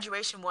the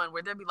graduation one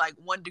where they'll be like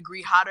 1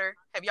 degree hotter.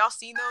 Have y'all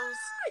seen those?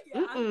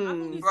 Yeah, I've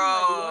only seen Bro.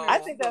 like one or I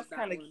two think of that's that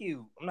kind of one.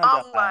 cute. I'm not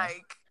I'm gonna lie.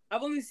 like,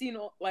 I've only seen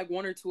like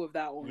one or two of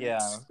that one. Yeah.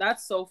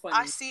 That's so funny.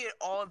 I see it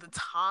all the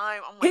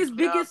time. I'm like, His yeah.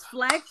 biggest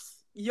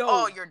flex, yo.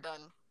 Oh, you're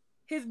done.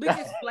 His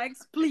biggest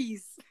flex,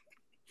 please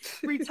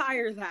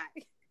retire that.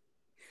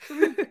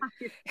 Retire.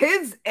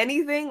 His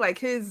anything like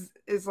his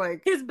is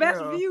like His best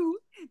girl, view.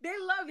 They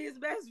love his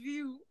best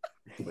view.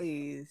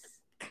 Please.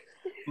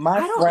 My I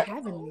don't friend,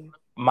 have any.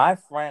 my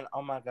friend.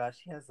 Oh my gosh,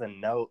 she has a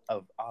note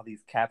of all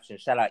these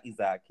captions. Shout out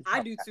Isaac. He's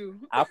I do too.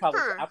 I'll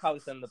probably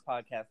send him the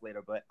podcast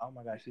later. But oh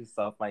my gosh, he's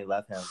so funny.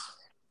 Love him.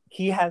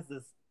 He has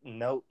this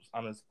note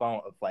on his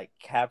phone of like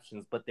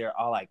captions, but they're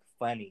all like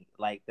funny.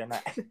 Like they're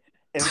not.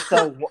 And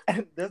so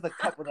there's a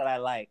couple that I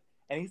like,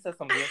 and he says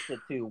some weird shit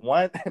too.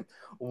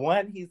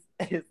 One he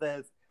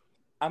says,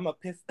 "I'm a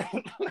piss."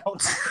 No,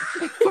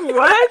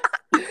 What?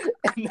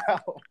 no.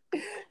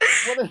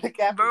 One of the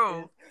captions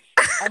Bro.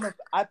 is,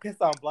 I piss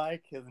on blind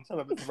kids until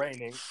it's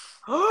raining.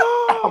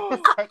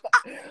 Oh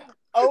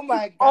Oh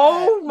my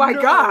god! my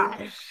No.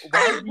 gosh.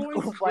 Why I'm would going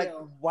you to like?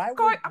 jail. Why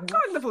would I'm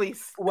calling the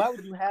police. why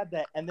would you have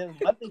that? And then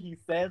one thing he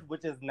says,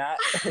 which is not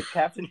a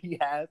caption he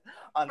has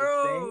on his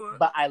Bro. thing,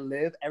 but I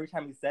live every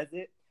time he says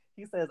it.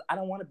 He says, "I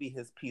don't want to be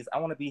his peace. I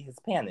want to be his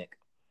panic."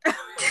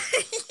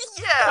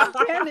 Yeah.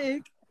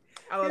 Panic.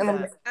 I love And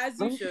I'm that. As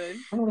you should.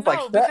 I was No,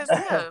 shut because,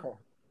 up. yeah.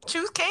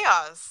 Choose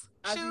chaos.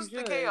 As you Choose the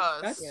should.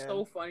 chaos. That's Yeah.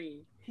 so funny.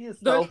 He is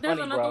so There's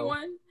funny, another bro.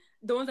 one.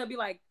 The ones that be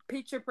like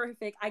picture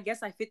perfect. I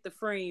guess I fit the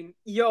frame.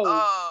 Yo,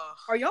 Oh,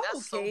 are y'all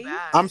that's okay? so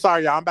bad. I'm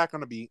sorry, y'all. I'm back on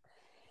the beat.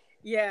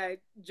 Yeah,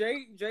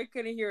 Drake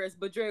couldn't hear us,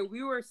 but Dre,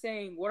 we were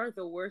saying what are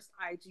the worst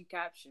IG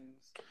captions?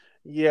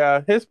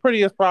 Yeah, his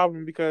prettiest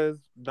problem because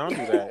don't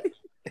do that.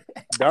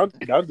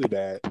 don't do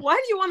that. Why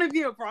do you want to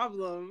be a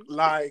problem?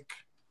 Like,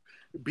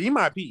 be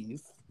my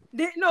piece.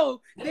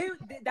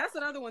 That's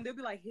another one. They'll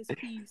be like his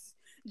piece.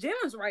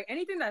 Jalen's right.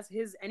 Anything that's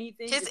his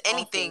anything. His is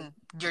anything, awful.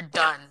 you're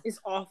done. It's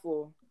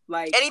awful.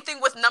 Like Anything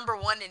with number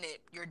 1 in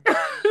it, you're done.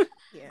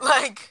 Yeah.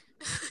 Like,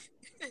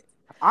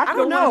 I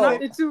don't know. Not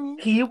the two.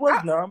 He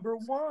was number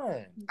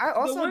one. I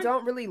also one-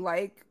 don't really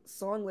like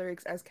song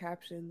lyrics as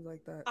captions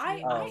like that.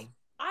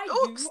 I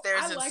oops, do.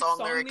 there's I a like song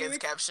lyric as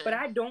caption. but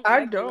I don't. I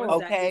like the don't.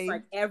 ones that Okay. it's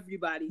like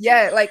everybody.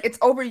 Yeah, like it's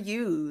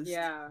overused.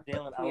 Yeah.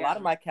 Jalen, a Yeah. lot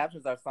of my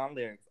captions are song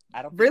lyrics.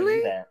 I don't Really?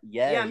 do that.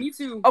 Yes. Yeah, me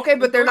too. Okay,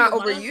 but they're not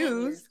Majority of mine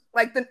are overused.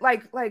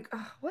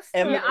 What's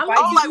And the Yeah, I if like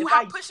I Oh, use, like if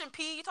how I Pushing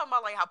P? You talking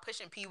about like how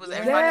Pushing P was Yeah.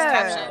 everybody's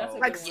caption? yeah, That's a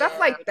like good stuff example.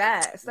 like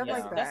that, stuff Yeah.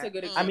 like that. That's a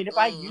good I example. mean,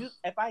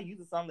 if I use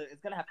a song,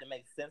 it's gonna have to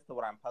make sense to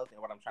what I'm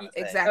posting, what I'm trying to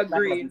say. Exactly. It's not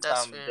gonna be Agreed.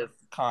 That's some fair. just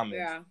comments.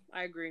 Yeah,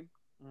 I agree.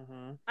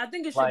 Mm-hmm. I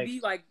think it should Like- be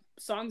like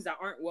songs that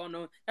aren't well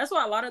known. That's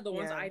why a lot of the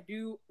ones Yeah. I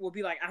do will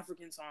be like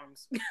African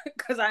songs,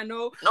 because I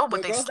know No, the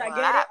but they girls that get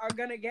slap. it are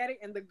gonna get it,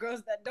 and the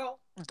girls that don't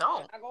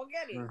Don't. are gonna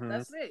get it. Mhm.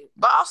 That's it.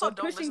 But I also But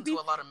don't Pushing listen P-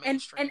 to a lot of And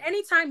mainstream.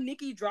 anytime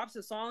Nicki drops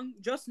a song,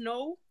 just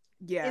know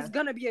Yeah, it's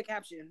gonna be a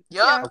caption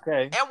Yup.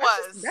 Okay. It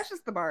was. that's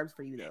just the barbs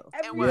for you though.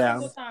 every Yeah.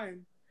 single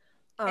time.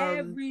 Um,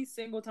 Every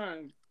single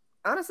time.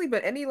 honestly,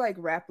 but any like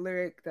rap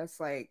lyric that's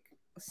like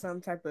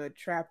some type of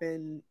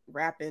trapping,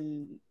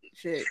 rapping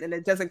shit, and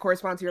it doesn't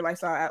correspond to your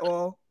lifestyle at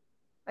all.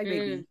 Like,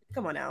 baby,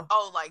 come on now.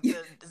 Oh, like the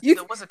You-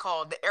 what's it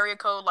called? The area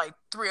code, like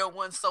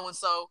 301 so and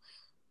so,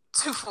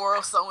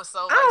 240 so and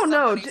so. I don't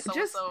know,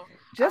 So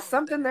just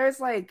something. There's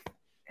like,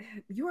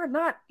 you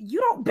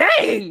don't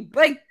bang.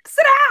 Like,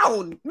 sit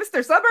down,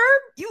 Mr.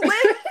 Suburb. You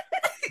live,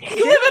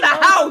 you live in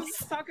a house.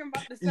 Talking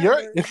about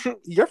the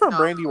You're from No,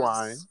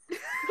 Brandywine.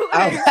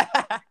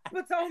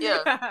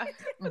 Yeah.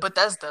 But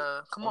that's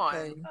the come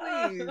Okay.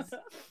 on. Please.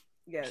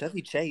 Yeah.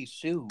 Chevy Chase,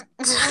 shoot.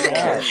 Yeah.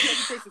 Yeah.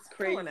 This is Come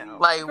crazy. on now.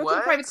 Like Go to what?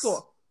 a private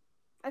school.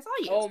 I saw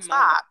you. Oh my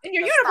Stop. In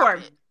your Stop uniform.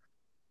 it.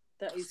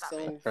 That is Stop so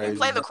it. Crazy. You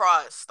play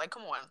lacrosse. Like,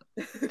 come on.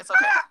 It's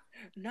okay.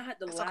 not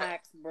the It's okay.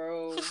 lax,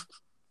 bro.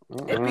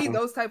 It'd be Mm-mm.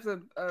 those types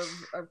of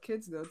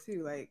kids though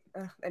too. Like,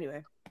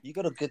 anyway. You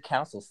go to good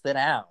counsel, sit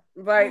down.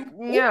 Like,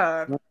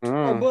 yeah. Or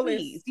Mm-mm.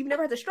 bullets. Please. You've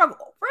never had to struggle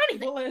for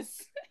anything.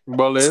 Bullets.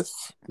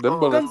 Bullets. Them Oh.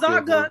 bullets.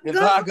 Gonzaga.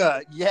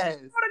 Gonzaga, yes.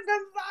 What a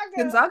Gonzaga.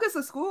 Gonzaga's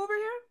a school over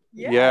here?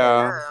 Yeah.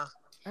 Yeah.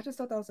 I just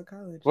thought that was a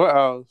college. What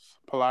else?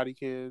 Pilates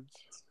kids.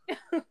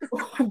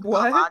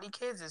 What? Pilates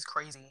kids is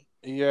crazy.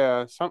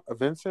 Yeah, some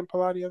Vincent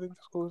Pilates, I think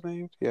the school's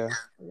name. Yeah.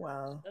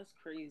 Wow. That's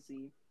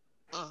crazy.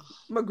 Ugh.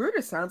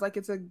 Magruder sounds like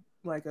it's a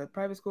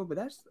private school, but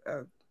that's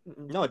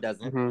No, it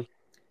doesn't.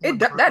 Mm-hmm.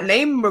 that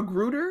name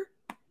Magruder.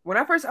 When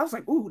I was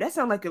like, ooh, that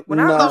sounds like it. When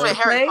No. I Those was are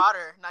Harry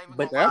Potter. Not even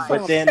But gonna lie.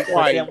 that's-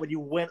 but then when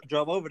you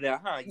drove over there,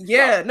 huh? You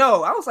yeah,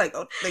 no, I was like,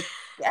 oh, like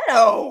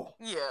ghetto.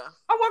 Yeah.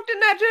 I walked in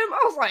that gym.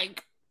 I was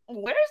like,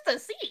 where's the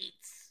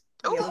seats?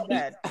 Yeah, it was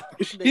bad.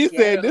 She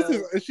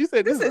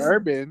said this This is is-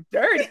 urban.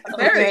 Dirty,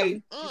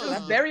 very,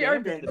 Mm. very Damn,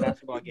 urban. the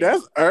basketball game.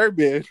 That's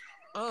urban.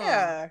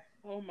 Yeah.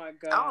 Oh my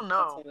god. I don't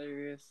know. That's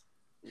hilarious.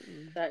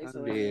 That is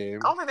hilarious. Yeah.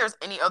 I don't think there's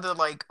any other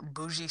like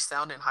bougie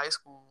sounding high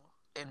school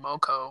in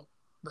Moco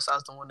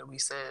besides the one that we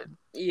said.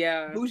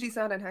 Yeah. Bougie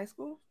sound in high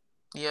school.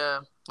 Yeah,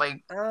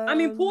 like I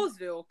mean,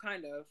 Poolsville,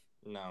 kind of.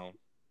 No.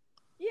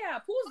 Yeah,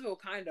 Poolsville,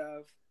 kind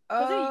of.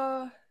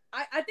 Uh,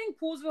 I think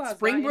Poolsville has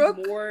Springbrook?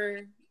 gotten more,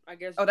 I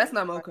guess. oh, that's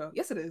not Moco.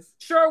 Yes, it is.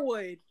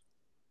 Sherwood.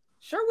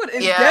 Sherwood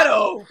is Yeah.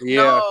 ghetto.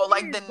 Yeah. no,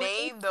 like the But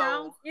name it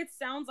though.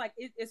 sounds like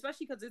it,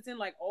 especially because it's in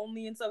like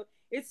only and stuff.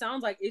 It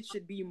sounds like it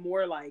should be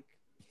more like,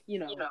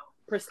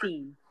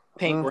 pristine.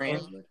 Paint Mhm.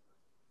 brand.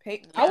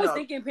 I was no,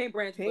 thinking Paint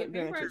Branch, but Paint Paint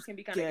Branch Branch is can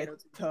be kind of ghetto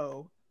too.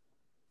 ghetto.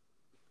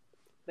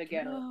 The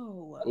ghetto.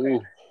 No.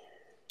 Ooh.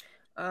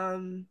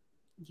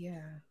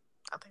 Yeah.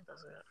 I think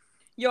that's it.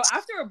 Yo,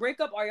 after a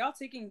breakup, are y'all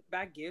taking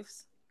back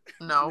gifts?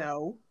 No.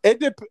 No. Hey,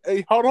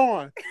 hold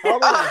on.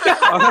 Hold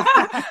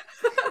on.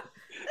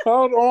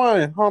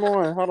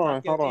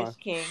 Hold on.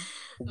 King.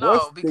 No,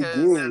 What's because-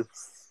 the gift?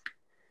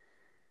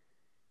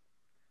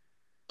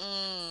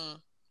 I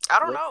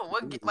don't know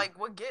what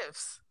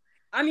gifts.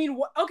 I mean,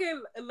 okay,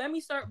 let me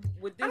start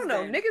with this. I don't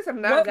know. then. Niggas have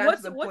not gotten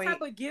to the what point.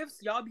 type of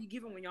gifts y'all be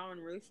giving when y'all in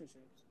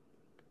relationships?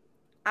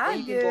 I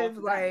you can go off give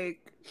of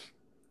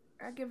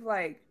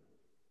that.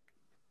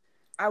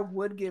 I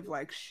would give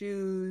like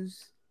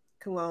shoes,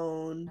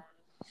 cologne,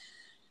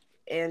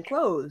 and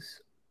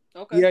clothes.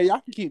 Okay. Yeah,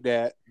 y'all can keep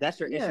that. That's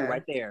your Yeah. issue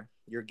right there.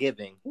 You're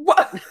giving.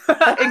 What?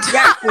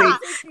 Exactly.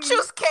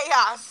 Choose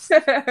chaos.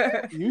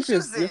 You're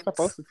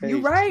supposed to take.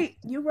 You right.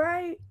 You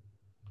right.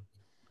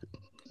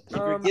 If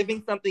you're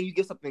giving something, you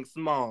give something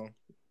small.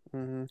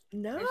 Mm-hmm.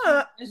 No.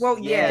 It's- Well,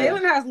 yeah.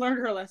 Jalen has learned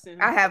her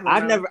lesson. I have.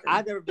 I've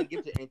never been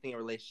gifted anything in a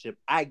relationship.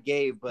 I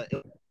gave, but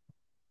and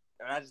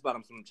I just bought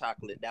him some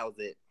chocolate. That was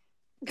it.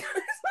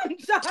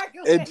 Some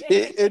chocolate.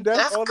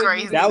 That's all it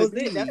crazy. needed That to was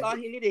be. it. That's all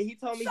he needed. He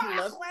told me he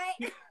loved.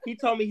 He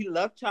told me he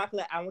loved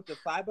chocolate. I went to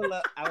Five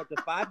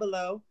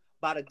Below.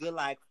 Bought a good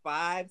like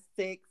 5,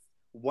 6,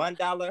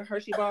 $1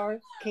 Hershey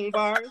bars, King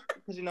bars,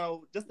 because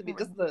just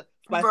to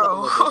spice it up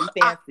a little bit,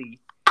 be fancy.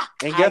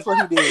 And guess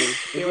what he did?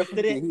 They were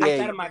sitting. He I ate.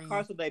 sat in my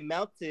car so they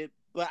melted.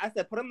 But I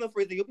said, put them in the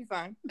freezer. You'll be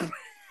fine.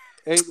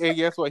 And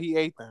guess what? He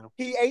ate them.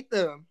 He ate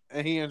them.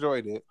 And he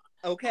enjoyed it.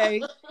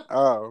 Okay.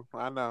 Oh,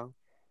 I know.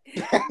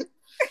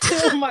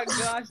 Oh my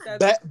gosh,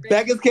 that's crazy.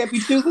 Beggars can't be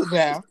choosers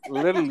now.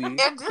 Literally.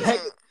 It did.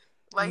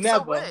 Like Never.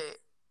 so what?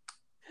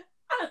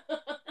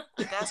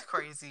 That's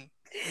crazy.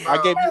 I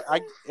Bro. gave you.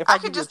 If I I give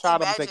can you a just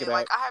child, I'm imagine. taking it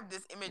Like back. I have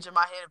this image in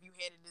my head of you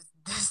handing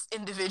this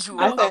individual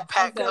I a said-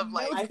 pack I said- of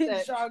like I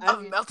said- chocolate.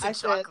 of melted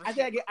chocolate. I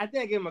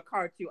think I gave him a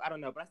card too. I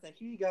don't know, but I said,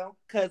 here you go.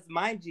 Because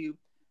mind you,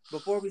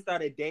 before we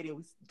started dating,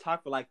 we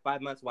talked for like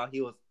 5 months while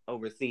he was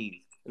overseas.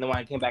 And then when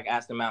I came back,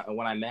 asked him out, and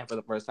when I met him for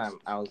the first time,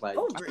 I was like,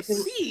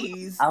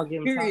 Overseas. I'll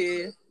give him time.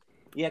 Period.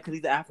 Yeah, because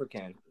he's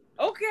African.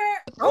 Okay.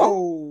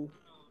 Oh.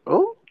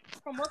 Oh,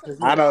 From what I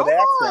country? know Hold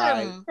that's on.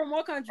 right. From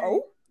what country?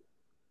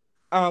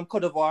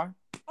 Cote d'Ivoire.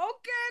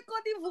 Okay,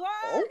 Cote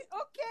d'Ivoire. Oh.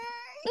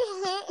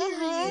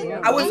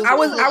 Okay.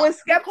 I was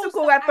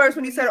skeptical at first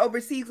when he said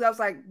overseas. I was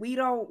like, we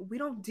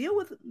don't deal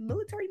with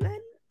military men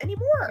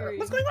anymore.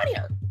 What's going on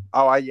here?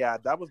 oh, yeah,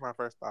 that was my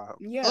first thought.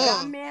 Yeah.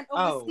 That man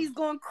overseas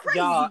going crazy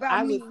Y'all, about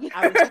I me. was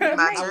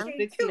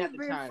 16 Cuban, at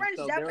the time. French,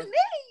 So Japanese.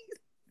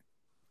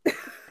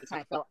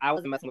 so I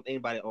wasn't messing with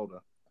anybody older.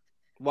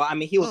 Well, I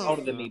mean, he was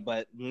older than me,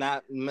 but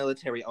not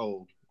military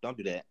old. Don't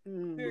do that.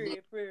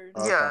 Period.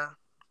 Okay. Yeah.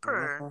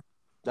 Per.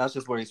 That's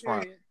just where he's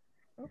from. Period.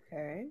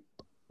 Okay.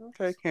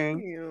 Okay, King.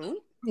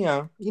 You.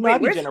 Yeah. You know, Wait, I'd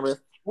be where's- generous.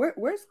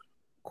 Where's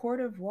Cote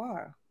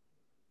d'Ivoire?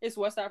 It's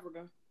West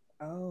Africa.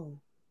 Oh.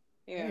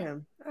 Yeah.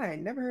 Damn. I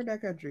ain't never heard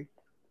that country.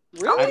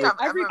 Really? I've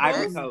Ivory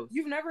ever Coast? been.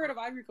 You've never heard of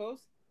Ivory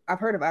Coast? I've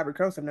heard of Ivory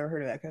Coast. I've never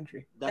heard of that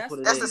country. That's what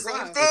it That's is. the same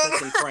Why? thing. It's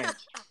just in French.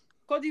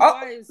 Cote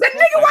d'Ivoire is. Then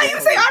nigga, why you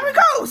say Ivory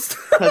Coast?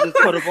 Because it's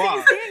Cote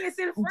d'Ivoire. It's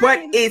in French. But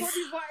it's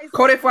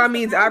Cote d'Ivoire Cote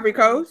means Ivory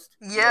Coast.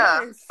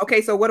 Yeah. Yes.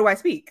 Okay, so what do I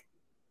speak?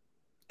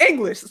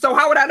 English. So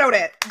how would I know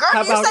that? Girl, How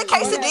you said about-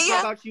 quesadilla. How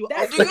about you?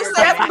 That's- open Do you your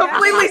say- mouth? That's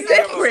completely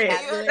different.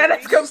 Yeah. That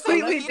is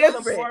completely You Some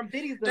different. foreign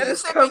videos That in is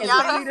this completely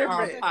Pinata.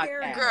 different.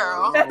 podcast.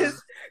 Girl. That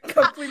is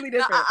completely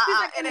different. She's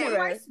like, it and ain't.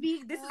 when I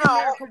speak, this is No.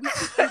 America. We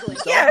speak English.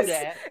 Don't Yes. do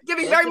that.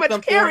 Giving Let's very get much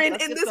some Karen foreign-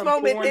 let's in get this some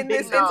moment, foreign in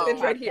this videos instance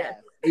on right podcast. here.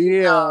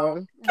 Yeah.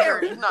 No.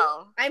 Karen.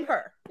 No. I'm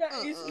her. That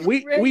is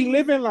We crazy.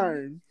 live and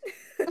learn.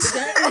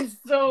 That is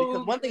so.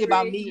 Because one thing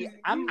about me,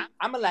 crazy.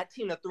 I'm a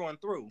Latina through and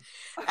through.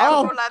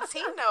 Afro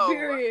Latino,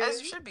 Period.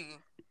 as you should be.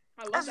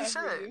 I love As you that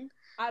for should. you.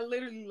 I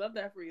literally love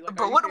that for you. Like,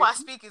 But what do I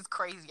speak is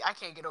crazy. I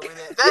can't get over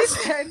that. That's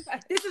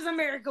This is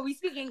America. We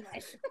speak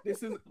English.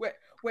 This is wait.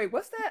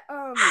 What's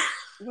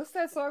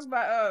that song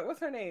by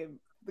what's her name?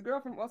 The girl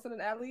from Wilson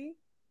and Ali.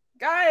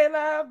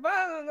 Gaila. What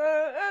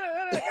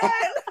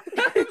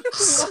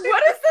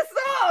is the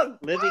song?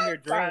 Living your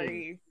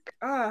dream.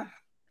 Sorry.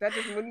 That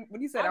just when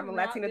you said I'm a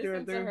Latina through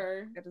and through,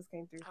 Her. that just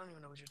came through. I don't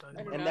even know what you're talking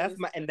I about. don't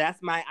And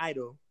that's my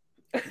idol.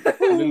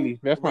 Lily,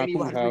 that's my Rainy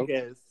food house.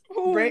 Rodriguez.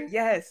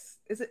 Yes.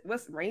 Is it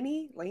what's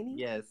Rainy? Laney?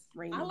 Yes.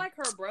 Rainy. I like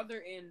her brother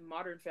in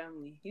Modern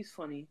Family. He's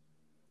funny.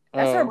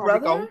 That's her Uh,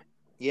 brother.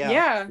 Yeah.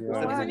 Yeah. Oh, I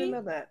Isn't didn't he?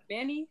 know that.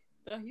 Benny?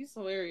 He's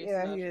hilarious.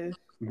 Yeah, he is.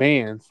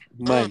 bands,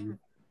 money.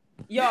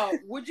 Yo,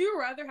 would you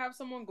rather have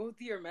someone go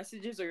through your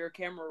messages or your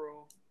camera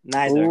roll?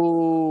 Neither.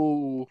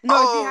 Ooh,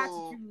 No, if you had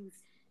Oh. to choose.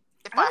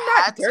 If I'm I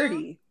not had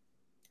dirty.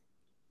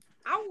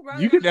 I would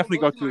rather you could have definitely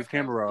someone go to his my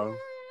camera roll.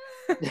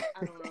 I don't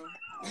know.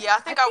 to, yeah, I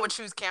think I would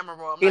choose camera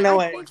roll. I'm You not know gonna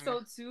what? I hold think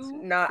you. so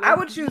too. Nah, I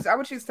would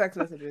choose text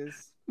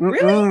messages. Really?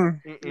 Mm-mm.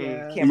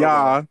 Yeah. Camera roll.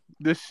 Y'all,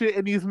 the shit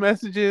in these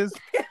messages.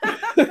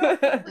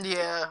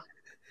 Yeah.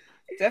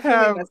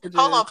 Definitely messages.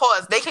 Hold on,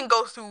 pause. They can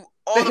go through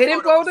all The the hidden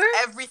photos, folder?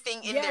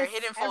 everything in their Yes,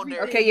 hidden folder.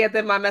 everything. Okay, yeah,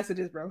 then my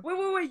messages, bro.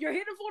 Wait. Your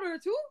hidden folder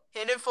too?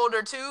 Hidden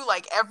folder too,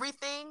 like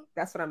everything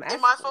That's what I'm asking.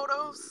 in my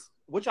photos.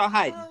 What y'all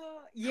hiding?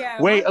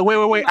 Yeah. Wait.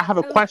 my- I have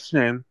a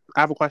question.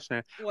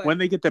 What? When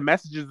they get the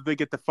messages, they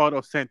get the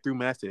photo sent through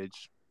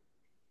message.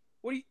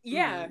 What do you,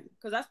 yeah,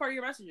 because that's part of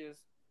your messages.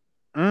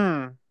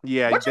 Yeah,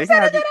 What they you can said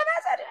have in these,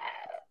 that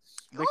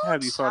they can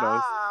have these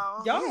photos.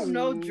 Child. Y'all don't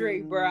know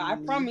Drake, bro. I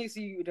promise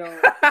you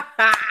don't. message?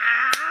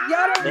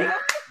 Y'all don't They, know.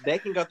 they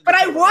can go through But the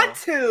I camera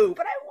want roll. to.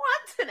 But I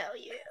want to know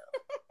you.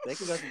 They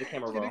can go through the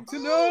camera roll. Getting to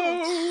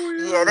know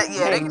you. Yeah, they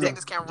Hey, can take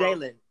this camera roll.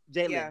 Jalen,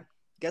 Yeah.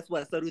 guess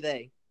what? So do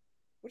they.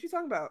 What you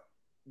talking about?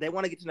 They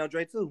want to get to know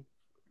Dre too.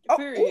 Oh,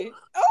 Period.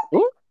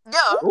 Yeah.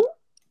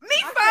 Me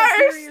I said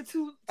first. period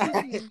too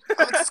soon.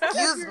 Excuse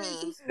Period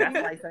me. too soon. That's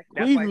why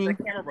Please. it's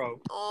a camera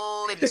roll.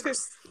 Ladies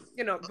first.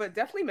 You know, but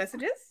definitely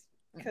messages.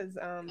 Because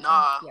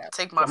Nah, yeah.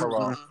 take my Camera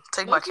roll.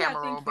 take my Low-key, I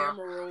camera think roll, bro.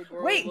 camera roll,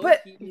 bro. Wait,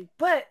 Low-key.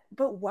 but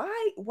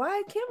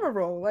why camera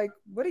roll? Like,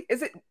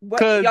 is it? What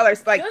 'Cause- y'all are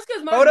like? Just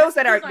 'cause my photos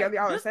that messages, are-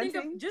 y'all are just think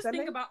sending- just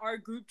sending? think about our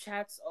group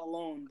chats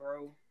alone,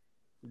 bro.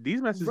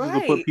 These messages will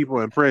Right. put people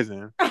in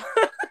prison.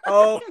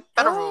 Oh,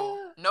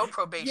 Federal, no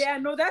probation. Yeah,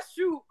 no, that's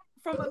true.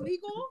 From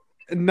illegal,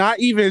 Not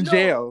even No.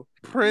 jail,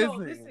 prison. no,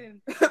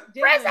 listen. Prison!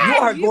 You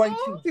are Illegal, going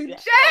to jail.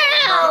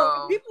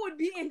 Bro. people would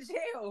be in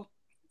jail.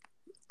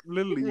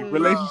 Literally, Mm.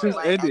 relationships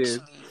Like, ended.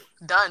 actually,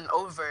 done,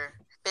 over,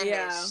 finished.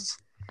 Yeah.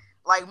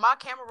 Like, my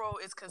camera roll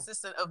is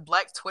consistent of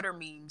black Twitter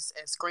memes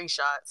and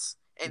screenshots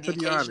and the To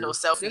be occasional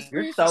honest. selfie.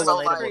 You're so So,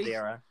 relatable, like-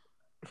 Dara.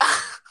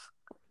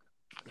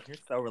 You're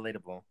so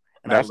relatable.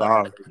 And That's I love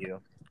all. that for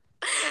you.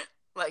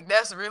 Like,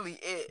 that's really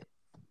it.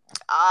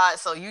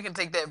 So you can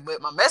take that,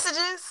 but my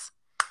messages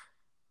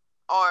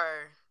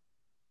are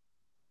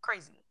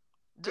crazy.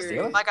 Just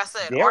Period. like I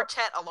said, They're- our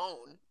chat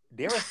alone.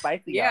 Dara's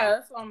spicy, Yeah, y'all.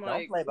 that's what I'm Don't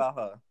like. play about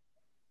her.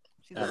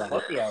 She's a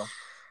Scorpio.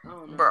 I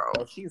don't know. Bro.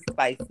 So she's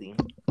spicy.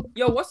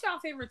 Yo, what's y'all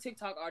favorite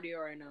TikTok audio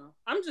right now?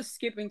 I'm just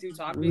skipping through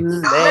topics.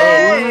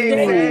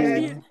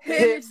 Hey.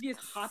 Hips just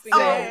hopping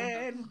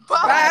on.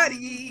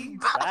 Body.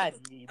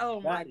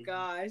 Oh my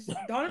gosh.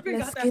 Donovan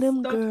Let's got that get 'em,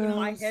 stuck in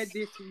my girls. head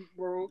this week,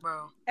 bro.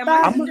 Bro. And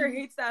my Body. sister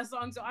hates that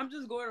song, so I'm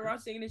just going around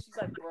singing it. She's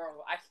like,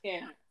 bro, I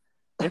can't.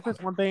 If it's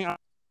one thing,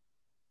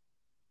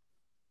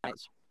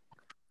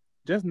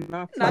 just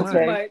not Not much.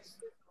 too much.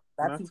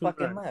 Not too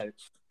fucking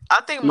much.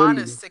 I think mine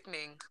is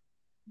sickening.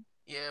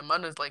 Yeah,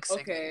 mine is like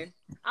sickening. Okay.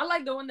 I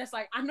like the one that's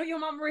like, I know your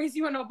mom raised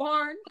you in a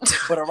barn.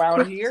 But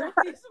around here,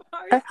 we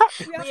We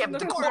have some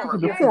decorum.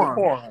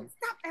 decorum.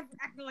 Stop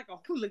acting like a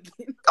hooligan.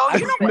 Oh,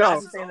 you know what I else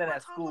was is saying on that my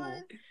at school.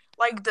 timeline?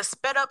 Like the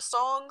sped up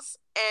songs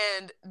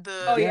and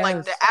the Oh, yeah.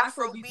 like the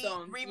Afrobeat Afrobeat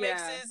songs. remixes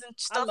Yeah. and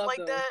stuff love like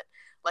those. that.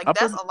 Like Up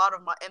that's in- a lot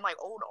of my and like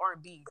old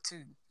R&B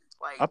too.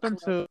 Like Up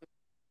until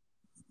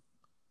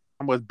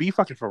was be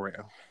fucking for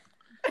real.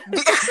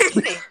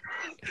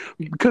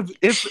 Because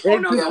it's Oh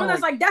no, the one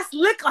that's like, that's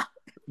liquor.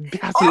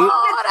 that's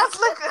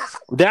liquor.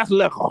 That's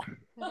liquor.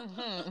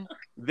 Mm-hmm.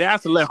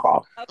 That's liquor.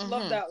 I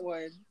love that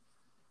one.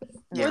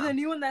 Yeah. Or the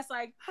new one that's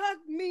like, hug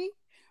me.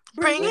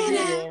 Bring it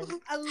in.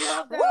 I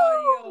love that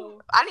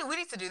Woo! audio. We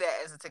need to do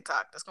that as a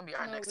TikTok. That's gonna be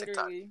our No, next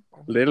literally.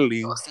 TikTok.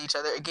 Literally. We'll see each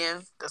other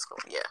again. That's cool.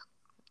 Yeah.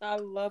 I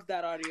love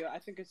that audio. I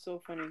think it's so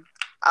funny.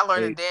 I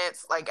learned to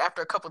dance like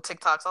after a couple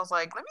TikToks. I was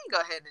like, let me go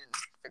ahead and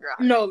figure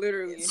out. No,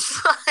 literally.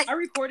 I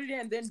recorded it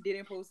and then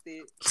didn't post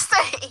it.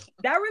 Stay.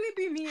 That really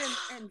be me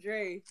and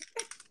Dre.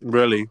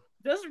 Really.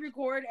 Just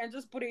record and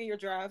just put it in your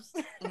drafts.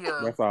 Yeah.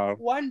 That's all.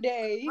 One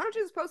day. Why don't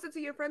you just post it to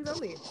your friends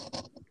only?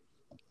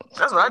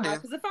 That's what I do.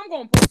 Because if I'm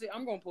going to post it,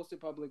 I'm going to post it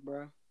public,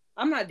 bro.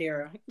 I'm not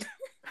Dara.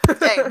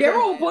 Hey, Dara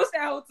will post it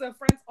out to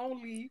friends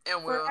only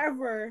and will.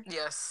 forever.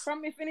 Yes.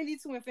 From infinity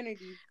to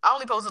infinity. I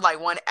only posted like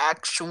one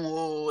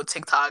actual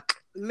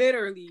TikTok.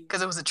 Literally.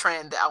 Because it was a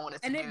trend that I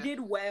wanted to and do. And it did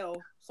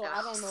well. So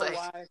I don't know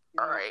why.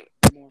 All right.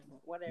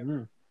 Whatever.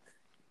 Mm.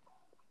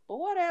 But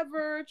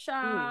whatever,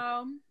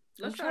 child.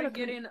 Let's try to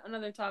get in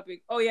another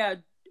topic. Oh, yeah.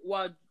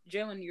 While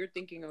Jalen, you're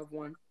thinking of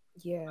one.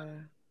 Yeah,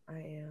 I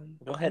am.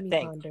 Go ahead,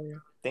 think.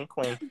 Think,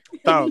 queen.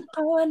 I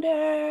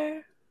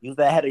wonder. Use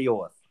that head of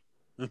yours.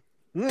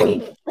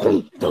 Okay,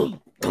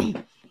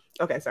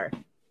 sorry.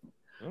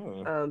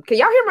 Can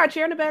y'all hear my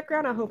chair in the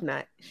background? I hope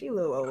not. She a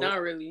little old. Not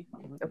really.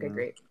 Okay,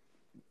 great.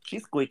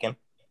 She's squeaking.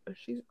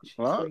 She's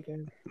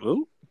squeaking.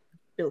 Ooh.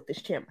 Built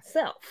this chair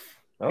myself.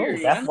 Oh,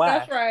 that's why.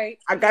 That's right.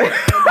 I got it.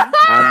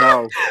 I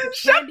know.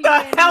 Shut the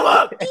hell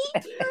up.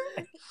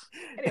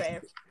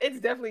 Anyway, it's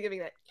definitely giving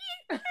that.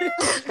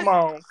 Come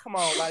on,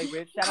 Lottie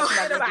Rich. Shout out to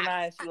my girl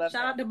Janaya. She loves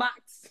Shout out to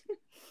Box.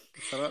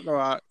 Shout out to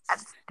Box.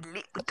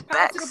 Shout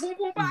out to the Boom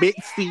Boom Box. Big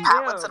Steve.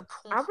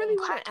 I really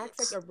want to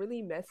ask like a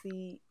really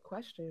messy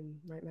question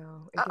right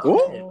now.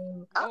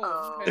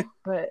 Okay.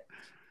 But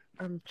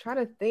I'm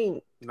trying to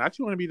think. Not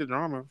you want to be the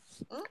drama.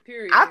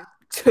 Period.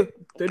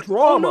 The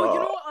drama. Oh no, you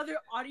know what other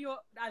audio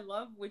I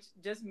love, which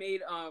just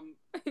made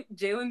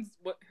Jalen's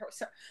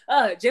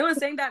Jalen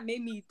saying that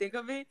made me think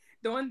of it.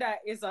 The one that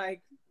is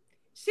like,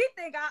 she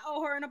think I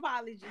owe her an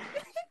apology.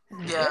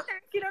 Yeah.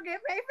 She don't get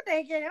paid for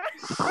thinking.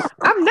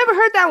 I've never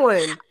heard that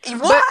one.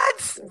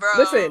 What? Bro.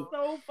 Listen.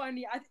 So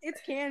funny. It's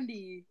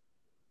Candy.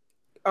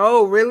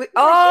 Oh, really? Like,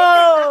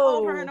 I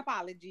owe her an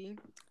apology.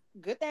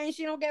 Good thing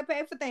she don't get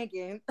paid for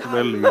thinking.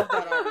 Really? I love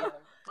that audio.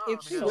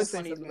 It's She so was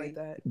funny something like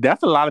that.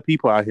 That's a lot of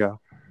people out here.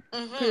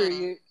 Mm-hmm.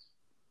 Period.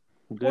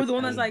 Or the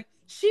one that's like,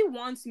 she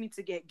wants me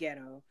to get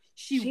ghetto.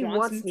 She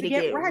wants me to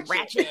get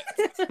ratchet.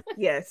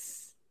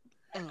 Yes.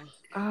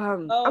 I'm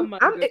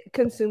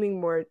consuming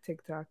more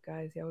TikTok,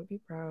 guys. Y'all would be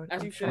proud.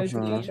 As you should. I'm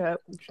trying to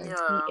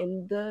be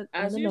in the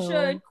As you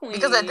should, queen.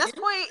 Because at this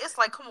point, it's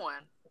like, come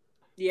on.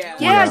 Yeah.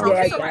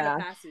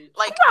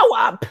 Like, grow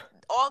up.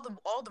 All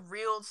the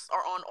reels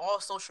are on all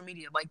social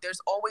media. Like, there's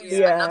always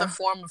another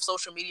form of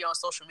social media on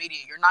social media.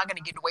 You're not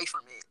gonna get away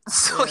from it.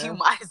 So you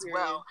might as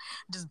well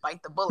just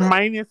bite the bullet.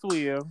 Minus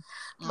Will.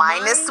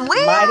 Minus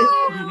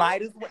Will.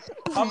 Might as well.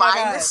 Oh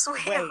Minus Will.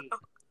 Wait.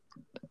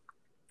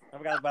 I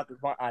forgot about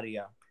this one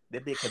audio.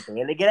 That bitch can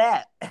barely get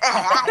at.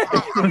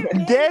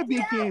 That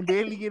bitch can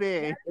barely get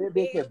at. That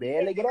bitch can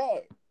barely get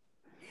at.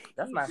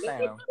 That's my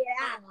sound. Oh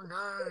my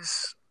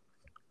gosh.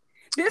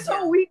 This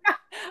whole week,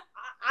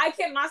 I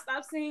cannot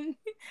stop saying,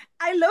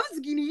 I love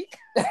zucchini.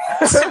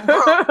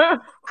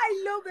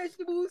 I love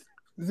vegetables.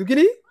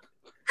 Zucchini?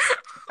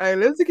 I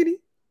love zucchini.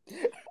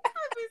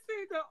 I've been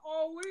saying that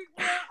all week,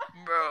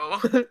 bro.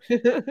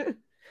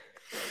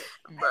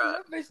 I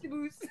love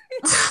vegetables.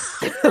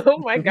 Oh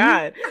my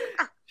god.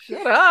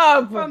 Shut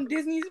up. From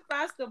Disney's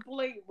Faster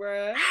Plate,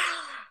 bro.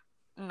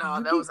 No,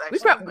 that was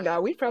actually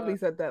we probably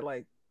said that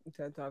like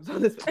 10 times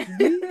on this.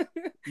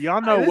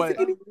 Y'all know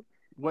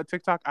what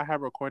TikTok I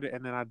have recorded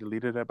and then I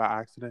deleted it by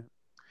accident?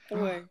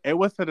 What? It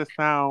was to the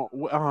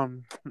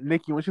sound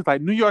Nikki when she's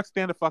like, New York,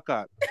 stand the fuck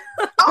up.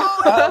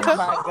 Oh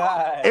my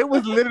god. It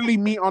was literally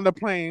me on the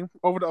plane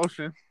over the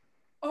ocean.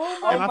 Oh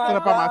my and I god. stood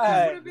up on my feet.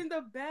 That would have been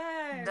the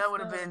best. That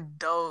would have been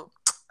dope.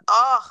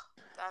 Oh,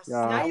 That's Yeah.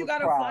 Now I you would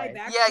gotta fly cry.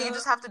 back. yeah. to You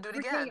just have to do it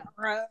freaking again.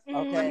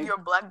 Okay. Live your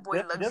black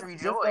boy luxury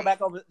Just joy. go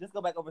back over. Just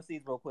go back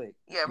overseas real quick.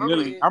 Yeah, real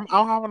Literally, quick.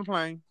 I'll hop on a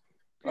plane.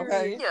 Okay.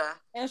 Period. Yeah,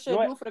 And You shit,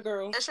 ain't, do it for the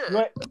girls. it should. you,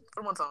 ain't,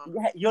 For one time.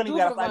 you don't Do even it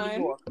gotta for the fly to New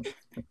vine. York.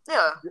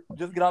 Yeah.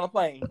 Just get on a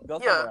plane. Go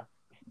Yeah. somewhere.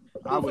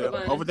 I Do it for the will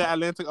vine. over the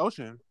Atlantic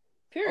Ocean.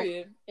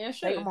 Period. And Hey,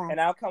 shit. Come on. and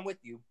I'll come with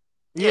you.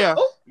 Yeah,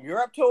 Oh,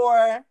 Europe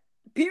tour.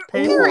 paid for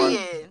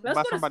Period. Let's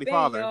by go to somebody's Spain,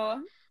 father.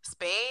 y'all.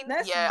 Spain.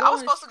 Let's Yeah, go I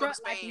was and supposed to go to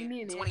strut like we Spain mean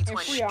it and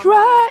 2020. free our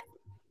mind.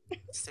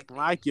 Strut. Sick me.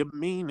 Like you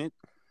mean it.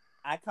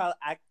 I call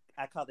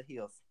the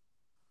heels.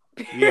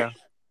 Yeah.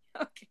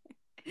 Okay.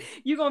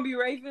 You gonna be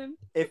Raven?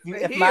 If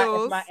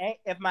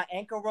my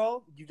ankle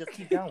roll, you just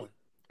keep going.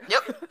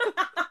 Yep.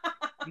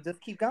 You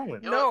just keep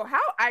going. Yep. No, how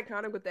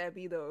iconic would that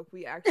be though if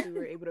we actually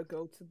were able to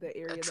go to the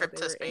area trip that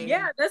to they were Spain. in?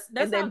 Yeah, that's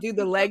and then how do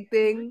the leg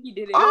thing. He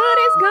did it. What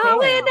is You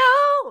going can.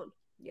 on?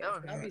 Yeah, That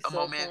would That'd be be a so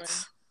moment.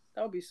 fun.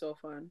 That would be so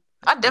fun.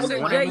 I definitely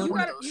Okay, want to Jay, do you one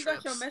of got those your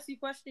trips. messy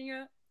question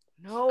yet?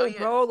 no, Oh, yeah.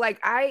 bro.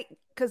 Like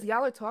cause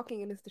y'all are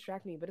talking and it's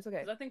distracting me, but it's okay.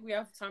 'Cause I think we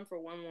have time for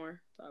one more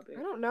topic.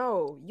 I don't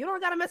know. You don't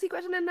got a messy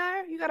question in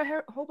there? You got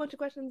a whole bunch of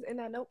questions in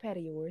that notepad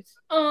of yours.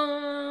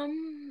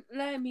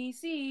 Let me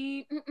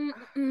see.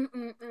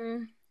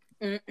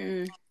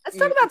 Let's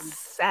talk about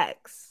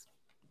sex.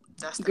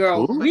 That's the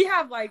Girl, goal. we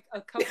have like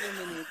a couple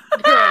of minutes.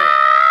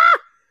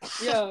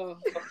 Yo.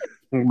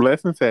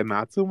 Blessing said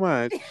not too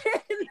much.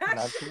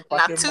 Not too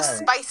Not fucking too much.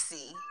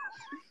 spicy.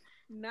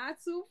 Not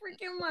too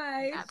freaking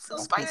much. Not too Not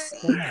too spicy.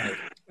 fucking much.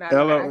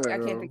 Nah, LOL. I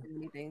can't think of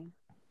anything.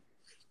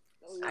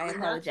 I Not too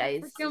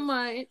apologize. freaking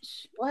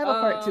much. We'll have a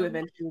part 2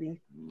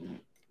 eventually.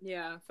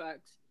 Yeah,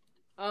 facts.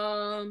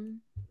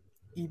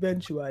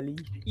 Eventually.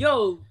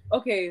 Yo,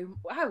 okay.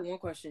 I have one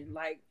question.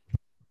 Like,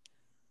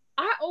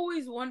 I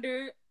always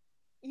wonder,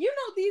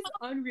 these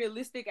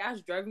unrealistic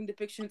ass driving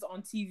depictions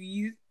on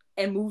TV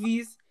and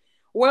movies,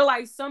 where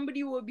like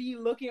somebody will be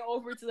looking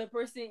over to the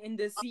person in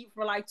the seat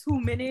for like 2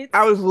 minutes.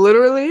 I was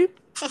literally.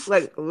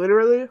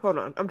 Hold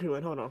on. I'm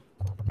doing. Hold on.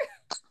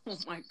 Oh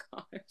my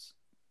gosh.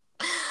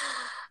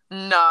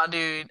 Nah,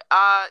 dude.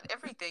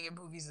 Everything in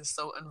movies is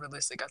so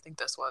unrealistic. I think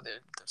that's why they're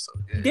so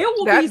good. They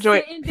will That be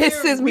joint sitting there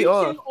pisses me reaching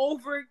off.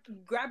 over,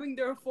 grabbing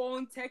their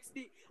phone,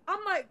 texting.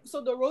 I'm like,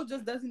 so the road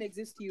just doesn't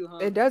exist to you, huh?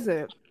 It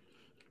doesn't.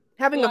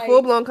 Having Like- a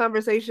full blown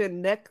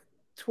conversation neck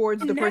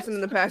towards the person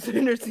in the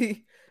passenger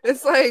seat.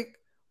 It's like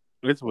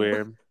It's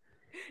weird.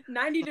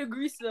 90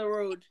 degrees to the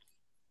road.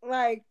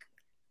 Like,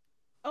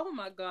 oh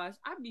my gosh.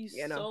 I'd be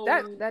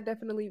that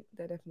definitely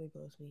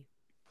blows me.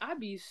 I'd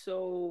be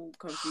so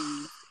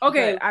confused.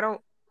 Okay. But I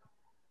don't.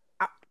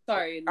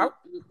 Sorry. Oh,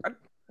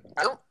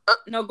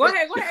 No, go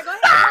ahead. Go ahead.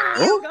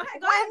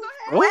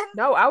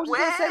 No, I was just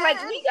gonna say like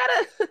we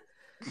gotta.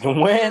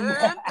 When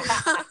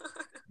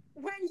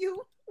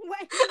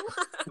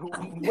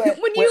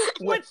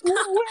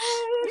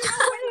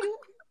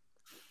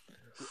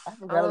I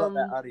forgot about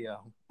that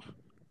audio.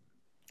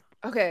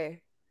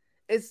 Okay,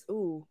 is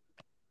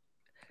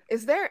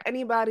there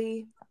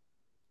anybody?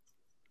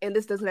 And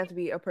this doesn't have to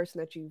be a person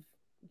that you've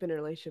been in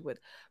a relationship with,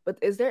 but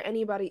is there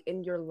anybody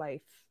in your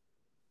life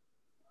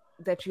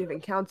that you have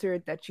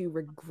encountered that you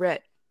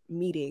regret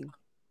meeting?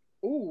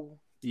 Ooh.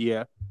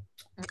 Yeah.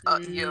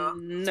 Yeah.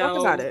 No. Talk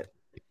about it.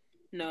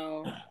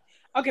 No.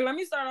 Okay, let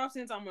me start off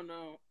since I'm a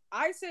no.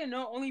 I say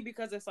no only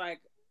because it's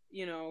like,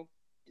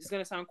 it's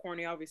gonna sound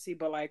corny obviously,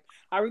 but like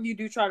I really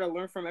do try to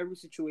learn from every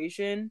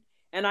situation.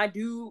 And I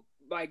do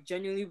like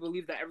genuinely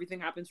believe that everything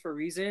happens for a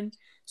reason.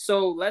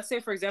 So let's say,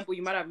 for example,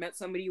 you might have met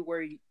somebody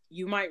where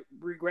you might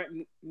regret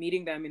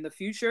meeting them in the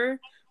future,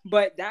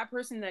 but that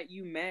person that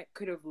you met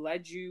could have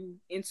led you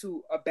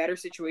into a better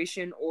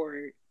situation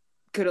or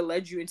could have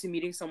led you into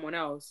meeting someone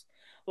else.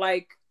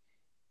 Like,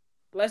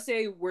 let's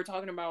say we're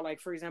talking about,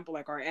 like, for example,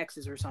 like our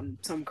exes or some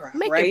crap,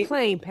 Make right? it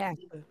plain,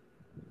 Pastor.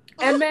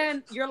 And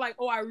then you're like,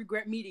 oh, I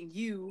regret meeting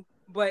you,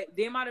 but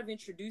they might have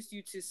introduced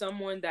you to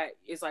someone that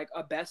is like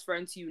a best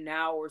friend to you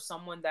now, or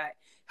someone that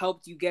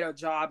helped you get a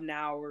job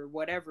now, or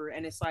whatever.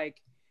 And it's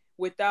like,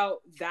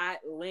 without that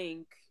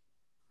link,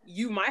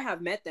 you might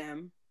have met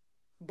them,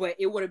 but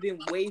it would have been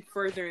way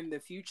further in the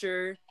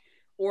future,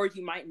 or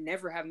you might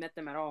never have met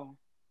them at all.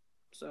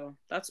 So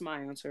that's my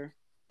answer.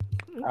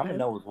 Okay. I'm a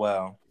no as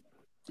well.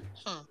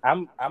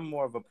 I'm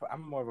more of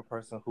a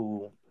person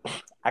who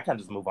I can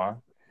just move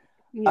on.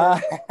 Yeah.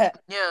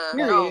 Yeah,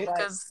 no,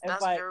 because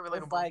that's very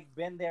relatable. It's like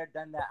been there,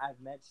 done that. I've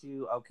met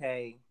you.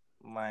 Okay,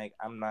 like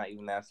I'm not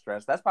even that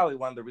stressed. That's probably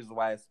one of the reasons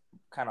why it's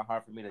kind of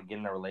hard for me to get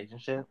in a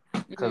relationship.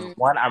 Because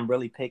one, I'm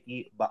really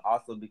picky, but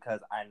also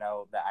because I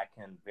know that I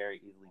can very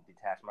easily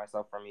detach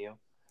myself from you.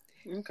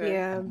 Okay.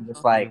 Yeah. I'm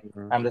just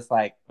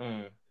like,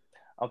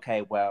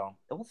 okay, well,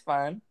 it was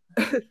fun.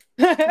 Get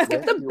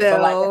the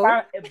bill.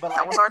 But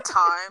that was our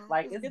time.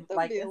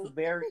 It's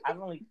very. I've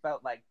only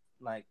felt like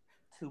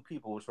two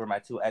people, which were my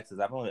two exes.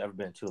 I've only ever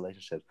been in two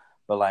relationships,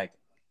 but like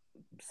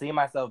seeing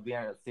myself being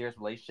in a serious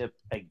relationship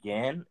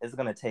again is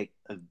gonna take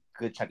a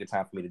good chunk of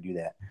time for me to do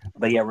that.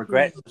 But yeah,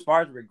 as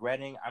far as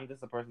regretting, I'm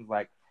just a person who's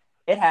like,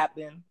 it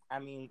happened. I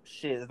mean,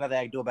 shit, there's nothing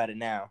I can do about it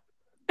now.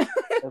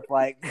 It's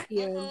like,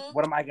 Mhm.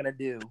 what am I gonna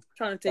do?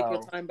 Trying to take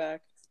your So- time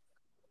back.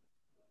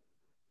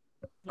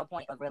 No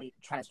point of really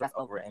trying to stress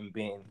over it and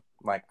being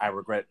like, I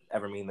regret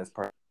ever meeting this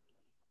person.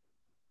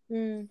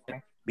 Mm.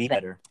 Be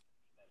better.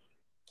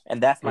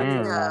 And that's my tip.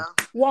 Mm. Yeah. I'll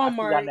see y'all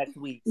Walmart. next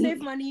week.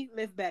 Save money,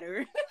 live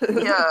better.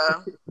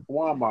 Yeah.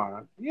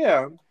 Walmart.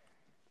 Yeah.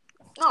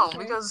 No, Okay.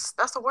 because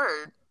that's a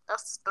word.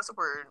 That's a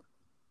word.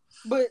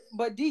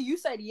 But D, you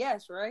said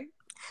yes, right?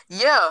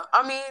 Yeah.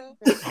 I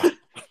mean,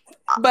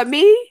 But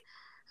me,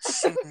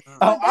 shoot.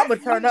 Oh, I'm gonna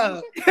turn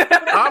up.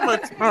 I'ma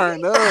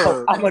turn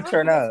up. I'm gonna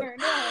turn up.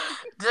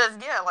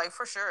 Just yeah, like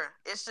for sure.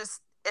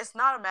 It's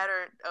not a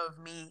matter of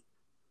me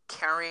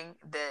caring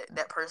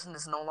that person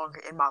is no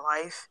longer in my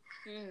life.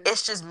 Mm.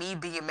 It's just me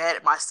being mad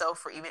at myself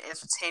for even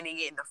entertaining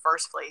it in the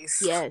first place.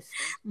 yes.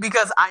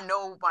 Because I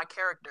know my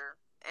character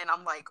and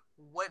I'm like,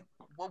 what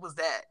was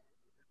that?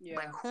 Yeah.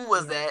 Like who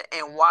was Yeah. that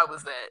and why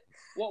was that?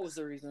 What was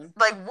the reason?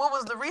 Like what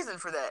was the reason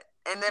for that?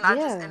 And then I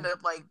just Yeah. end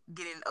up like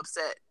getting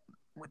upset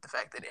with the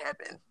fact that it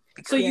happened.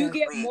 So you Yeah.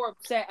 get more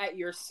upset at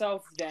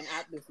yourself than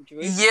at the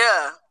situation.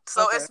 Yeah.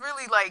 So Okay. it's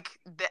really like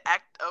the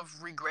act of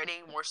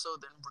regretting more so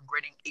than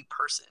regretting a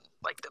person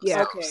like Yeah.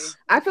 themselves. Okay.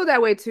 I feel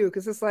that way too,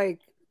 because it's like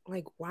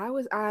why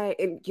was I?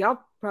 And y'all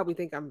probably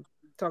think I'm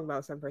talking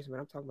about some person, but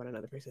I'm talking about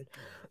another person.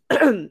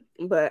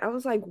 But I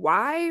was like,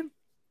 why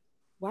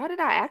did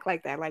I act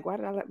like that? Like, why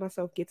did I let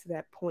myself get to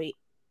that point?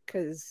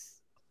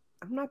 Because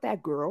I'm not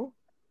that girl.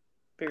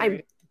 I'm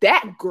Period.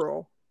 that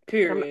girl. But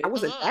Period. I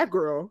wasn't that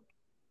girl.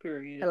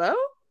 Period. Hello.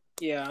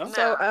 Yeah.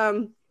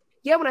 So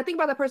yeah, when I think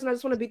about that person, I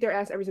just want to beat their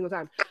ass every single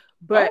time.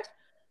 But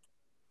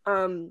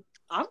I'm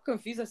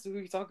confused as to who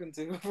you're talking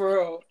to, for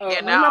real. Yeah,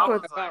 I'm now not I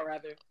gonna- was like,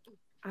 rather.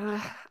 I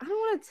don't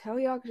want to tell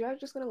y'all because y'all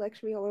just gonna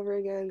lecture me all over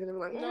again. Because I'm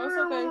like, No, it's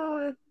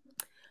okay.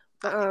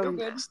 But, I think You're we're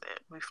good. past that.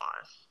 We fine.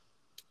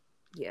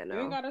 yeah, You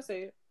ain't no, gotta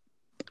say it.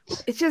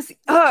 it's just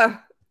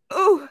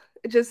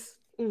it just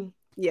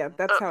yeah,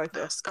 that's how I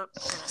feel.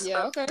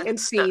 Yeah, okay. And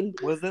scene.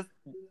 Was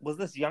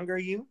this younger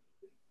you?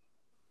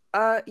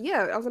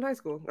 Yeah, I was in high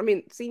school. I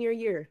mean, senior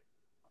year.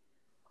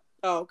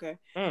 Oh, okay.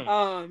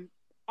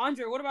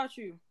 Andre, what about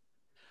you?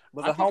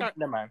 Was I it think home?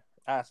 Never mind.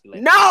 I'll ask you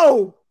later.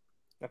 No.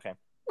 Okay.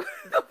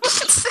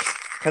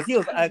 Because he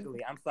was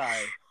ugly. I'm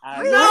sorry.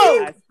 No!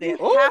 I You stand,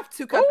 have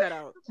to cut that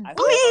out. I stand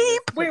on this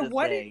to Wait, this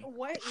what? day.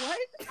 What?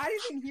 I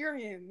didn't even hear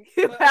him.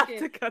 You But, have okay.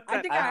 to cut I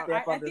that think out.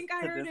 stand I on this think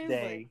I to heard this him.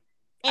 day.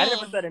 but- I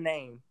never said a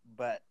name,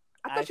 but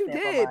I thought you stand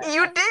for did. my-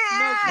 You did. No,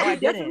 No, I You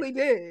definitely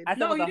did. I said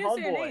No, it was you a didn't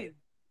say a homeboy. name.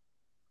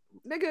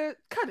 Nigga,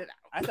 cut it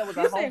out. I said it was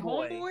You a say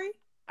homeboy. homeboy?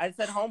 I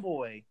said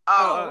homeboy.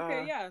 Oh, Oh,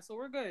 okay, yeah. So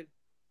we're good.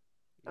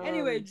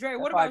 Anyway, Dre,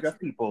 That's what how I about address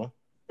you? people.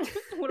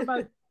 What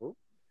about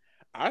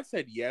I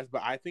said yes,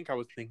 but I think I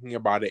was thinking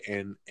about it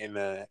in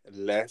a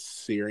less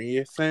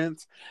serious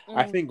sense.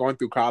 I think going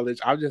through college,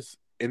 I just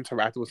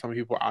interacted with some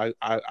people.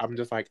 I'm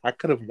just like, I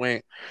could have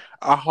went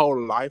a whole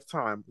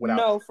lifetime without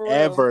No, for real.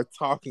 ever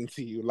talking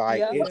to you. Like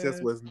Yeah. it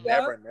just was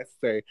never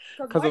necessary.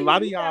 Because a lot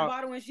of that y'all-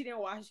 bottle when she didn't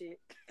wash it.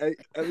 I would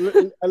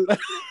never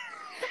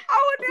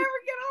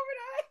get over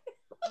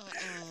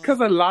that. Because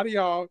a lot of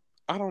y'all,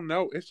 I don't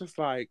know. It's just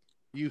like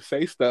you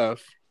say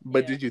stuff,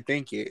 but Yeah. did you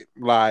think it?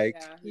 Like,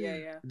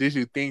 Yeah. did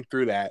you think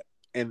through that?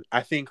 And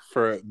I think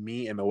for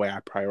me and the way I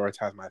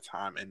prioritize my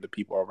time and the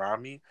people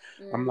around me,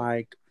 I'm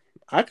like,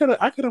 I could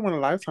have went a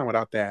lifetime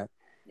without that.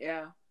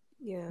 Yeah.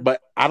 Yeah.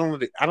 But I don't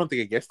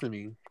think it gets to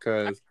me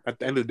because at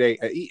the end of the day,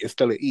 a eat is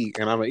still a eat,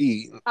 and I'm a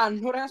eat. I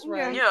know that's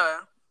right. yeah.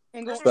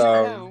 And go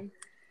So- down.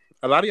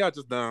 A lot of y'all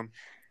just dumb.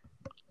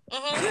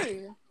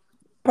 Mm-hmm.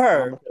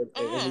 Per.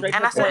 Mm, Straight and to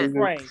that's the it.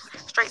 point, Frank.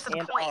 Straight to the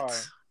And point. R.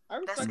 I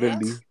respect That's that.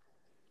 Literally.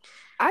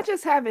 I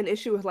just have an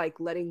issue with like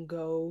letting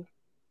go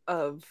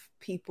of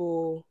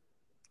people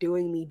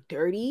doing me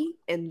dirty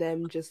and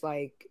them just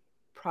like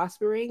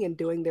prospering and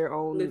doing their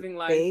own Living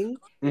life. thing.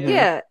 Mhm.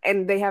 Yeah,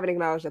 and they haven't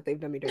acknowledged that they've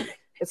done me dirty.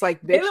 It's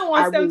like, bitch, Dylan I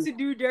wants them will to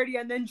do dirty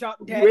and then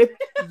drop dead. rip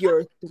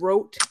your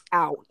throat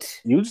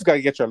out. You just gotta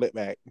get your lip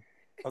back.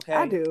 Okay.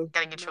 I do,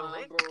 Gotta get your Nah,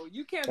 lick. bro.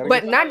 You can't. But go but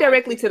to not my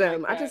directly life to like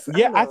them. I that. just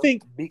Yeah, don't I know.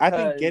 think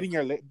Because- getting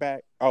your lip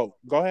back. Oh,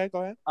 go ahead.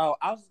 Oh,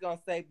 I was just gonna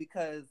say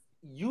because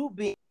you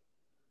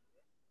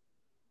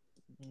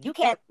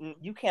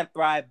can't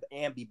thrive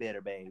and be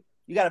bitter, babe.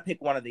 You gotta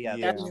pick one or the other.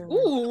 Yeah.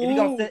 Ooh.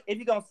 If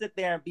you're gonna sit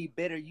there and be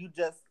bitter, you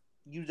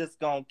just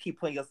gonna keep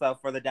putting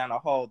yourself further down a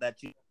hole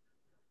that you.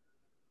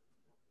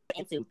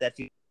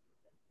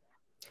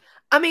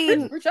 I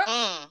mean, Reach up.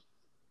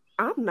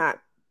 I'm not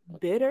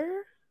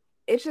bitter.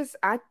 It's just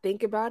I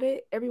think about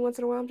it every once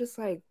in a while. I'm just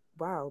like,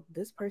 wow,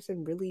 this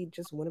person really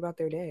just went about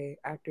their day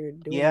after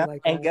doing Yeah, me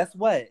like and that. guess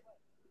what?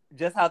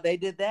 Just how they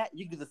did that,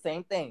 you do the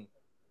same thing,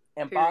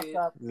 and boss Period.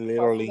 up.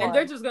 Literally. plus And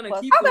they're one, just gonna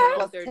plus keep two, going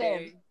plus with their 10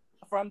 day.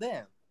 from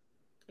them.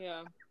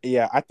 Yeah.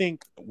 Yeah, I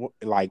think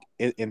like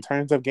in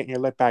terms of getting your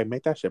lip back,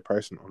 make that shit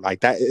personal. Like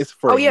that is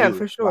for Oh yeah, you.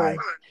 for sure. Like,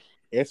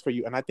 it's for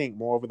you. And I think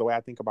moreover the way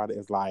I think about it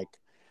is like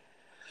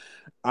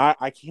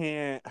I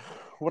can't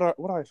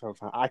what are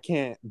sometimes I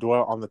can't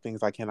dwell on the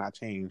things I cannot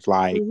change.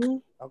 Like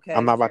Okay.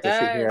 I'm not about to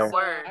sit Yes,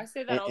 here I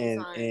say that all the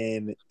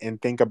time.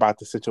 and think about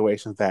the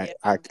situations that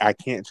I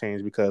can't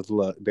change because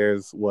look,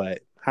 there's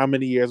how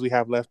many years we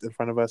have left in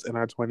front of us in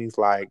our 20s.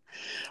 Like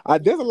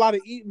there's a lot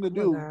of eating to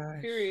do.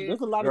 Period. There's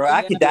a lot Girl, of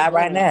I things could to get die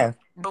right done. now.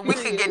 But we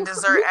could get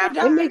dessert You can after.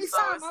 die It makes So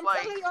anytime, it's I'm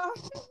like,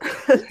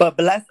 telling y'all. But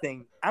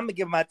blessing, I'm gonna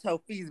give my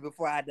toe fees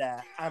before I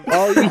die. I'm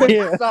Oh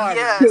yeah. sorry.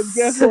 Because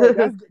guess what?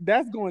 Yes.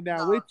 That's going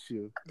down with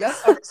you.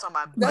 That's It's on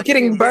my that's bucket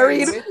Getting getting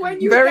list. buried, When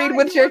me. you buried die,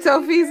 with you your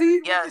want to be buried Tofeezy.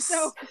 with Yes.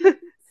 the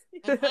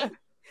Mhm.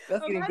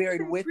 That's getting Imagine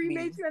buried they with me.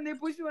 cremate you and they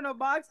put you in a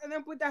box and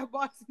then put that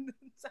box in the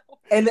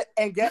toe.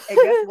 And guess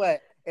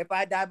what? If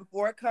I die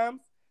before it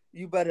comes,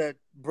 you better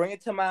bring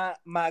it to my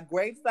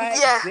gravesite.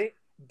 Yeah.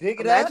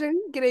 Dig it up.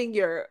 Imagine getting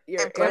your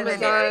And put it in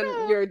there.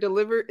 Amazon, your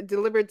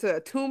delivered to a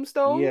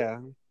tombstone. Yeah.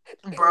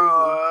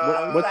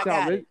 Bro.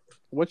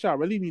 What y'all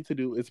really need to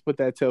do is put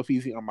that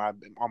Telfeezy on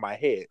my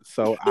head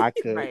so I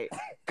could, Right.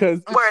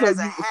 because Wear it as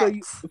a hat.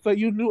 so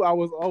you knew I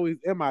was always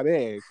in my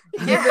bag.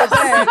 Yes.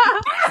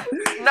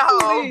 No.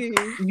 Please.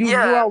 You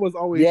Yeah. knew I was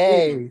always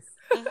in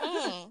Yes.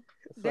 Mhm. it.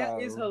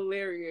 That is So,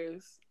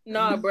 hilarious.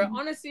 Nah, bro.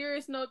 On a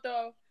serious note,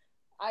 though,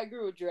 I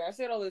agree with you. I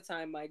say it all the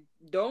time. Like,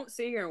 don't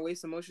sit here and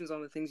waste emotions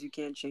on the things you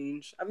can't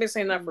change. I've been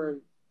saying that for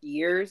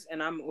years,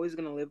 and I'm always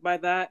gonna live by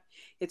that.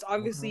 It's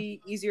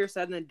obviously easier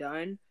said than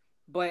done,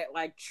 but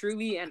like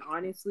truly and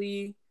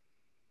honestly,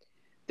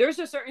 there's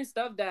just certain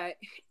stuff that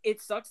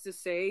it sucks to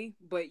say,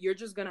 but you're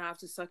just gonna have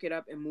to suck it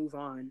up and move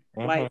on.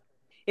 Like,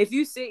 if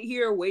you sit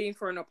here waiting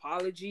for an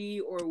apology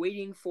or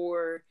waiting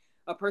for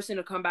a person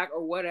to come back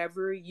or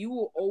whatever, you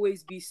will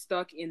always be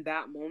stuck in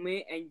that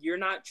moment and you're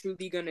not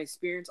truly going to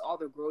experience all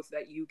the growth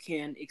that you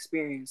can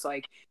experience.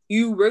 Like,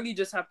 you really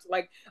just have to,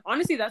 like,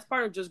 honestly, that's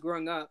part of just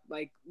growing up,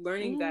 like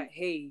learning that,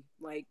 hey,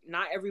 like,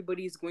 not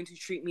everybody's going to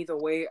treat me the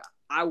way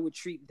I would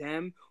treat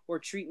them or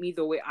treat me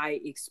the way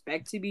I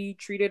expect to be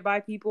treated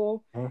by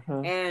people.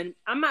 And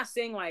I'm not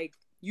saying like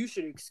you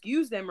should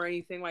excuse them or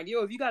anything. Like,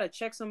 yo, if you gotta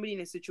check somebody in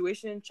a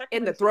situation, check them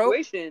in the throat.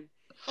 Situation.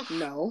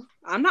 No,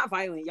 I'm not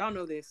violent. Y'all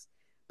know this.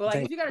 But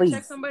like, if you gotta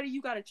check somebody,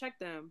 you gotta check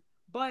them.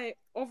 But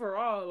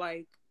overall,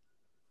 like,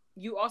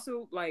 you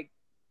also like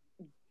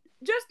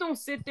just don't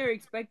sit there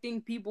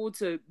expecting people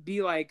to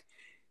be like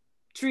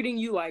treating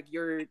you like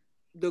you're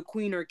the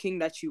queen or king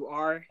that you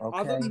are.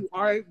 Although you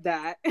are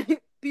that,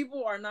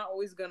 people are not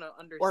always gonna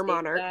understand Or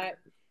monarch. that.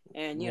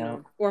 And you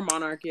know, or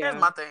monarch. Yeah.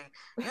 Here's my thing: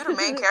 you're the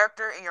main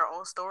character in your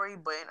own story,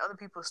 but in other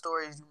people's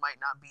stories, you might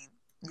not be.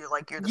 You're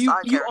the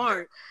side character.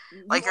 Aren't.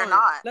 Like, you're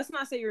not. Let's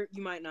not say you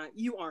might not.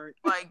 You aren't.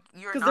 Like,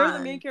 you're not. Because they're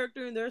the main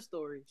character in their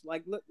stories.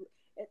 Like, look,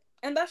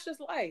 and that's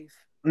just life.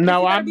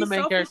 No, I'm the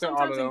main character.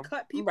 Sometimes and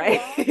cut people Right.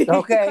 off.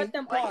 Okay. Cut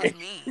them off. It's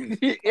me.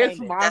 It's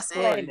my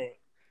story.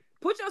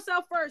 Put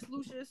yourself first,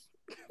 Lucius.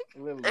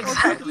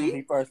 Exactly.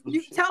 Me first,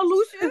 You tell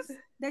Lucius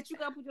that you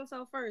gotta put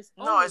yourself first.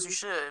 No, as you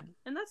should.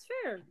 And that's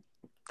fair.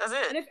 That's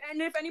it.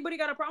 And if anybody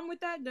got a problem with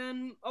that,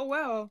 then oh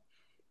well,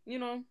 you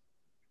know.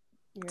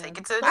 Yeah. Take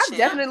it to the I'm chin.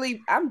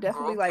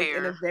 definitely like in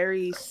a Repair.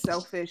 very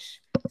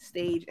selfish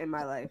stage in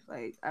my life.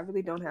 Like, I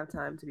really don't have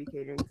time to be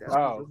catering to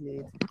other people's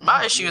needs.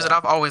 My issue is that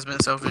I've always been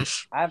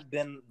selfish. I've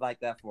been like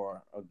that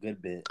for a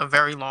good bit. A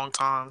very long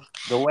time.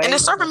 And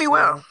it's serving me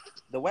well.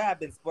 The way I've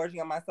been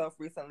splurging on myself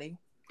recently.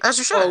 As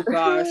you should. Oh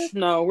gosh,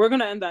 no, we're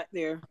gonna end that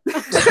there.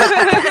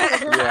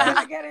 We're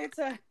gonna get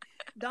into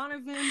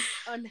Donovan's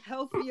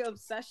unhealthy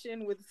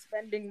obsession with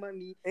spending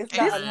money. It's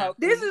not unhealthy.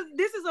 This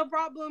is a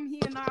problem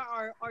he and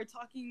I are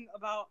talking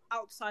about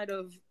outside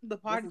of the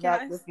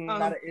podcast. This is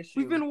not an issue.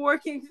 We've been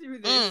working through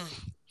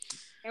this,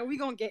 and we're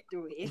gonna get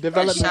through it.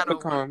 Developments to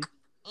come.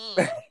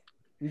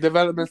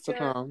 Developments to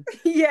come.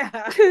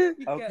 Yeah.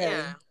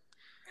 Okay.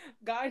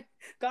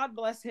 God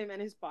bless him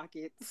and his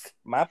pockets.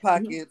 My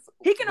pockets.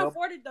 He can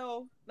afford it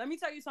though. Let me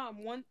tell you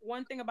something.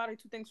 One thing about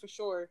it, two things for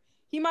sure.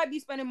 He might be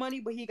spending money,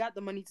 but he got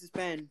the money to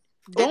spend.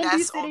 Don't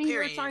be sitting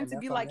here trying to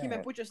be like him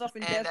and put yourself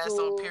in debt. And that's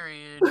on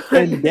period.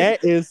 And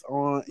that is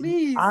on.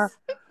 Please.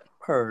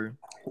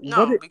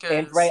 No, because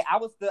and Ray, I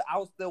was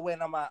still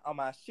waiting on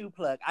my shoe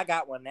plug. I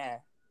got one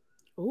now.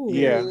 Ooh.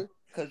 Yeah.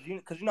 Cause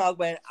you know I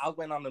was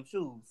waiting on them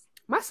shoes.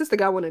 My sister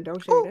got one and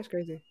don't share. That's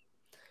crazy.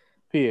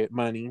 Pit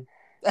money.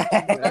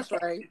 That's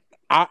right.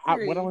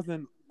 When I was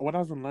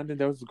in London,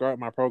 there was a girl at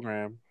my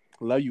program.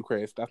 Love you,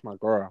 Chris. That's my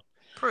girl.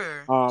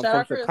 Prayer.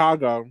 From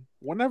Chicago.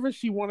 Whenever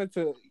she wanted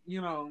to,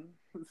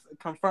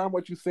 confirm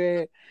what you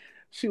said,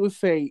 she would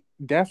say,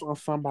 "That's on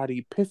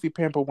somebody pissy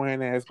pamper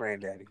wearing ass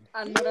granddaddy."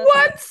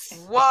 What?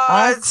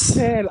 I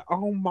said,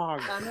 "Oh my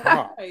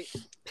god,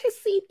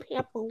 pissy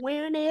pamper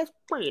wearing ass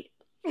granddaddy."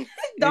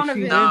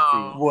 Donovan.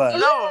 No. What?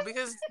 No,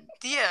 because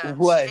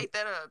What? she ate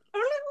that up.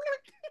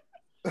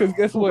 Because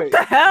guess what? What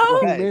the hell?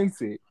 He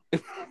meant it.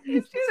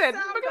 She said,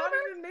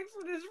 Donovan mixed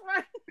with his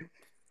friend.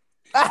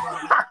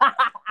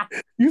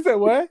 You said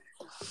what?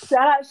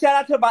 Shout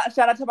out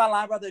to my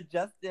line brother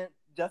Justin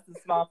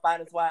Small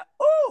Finest Wife.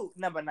 Ooh,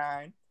 number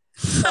 9.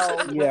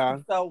 So yeah.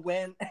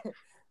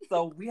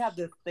 So we have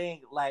this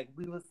thing, like,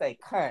 we would say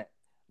cunt,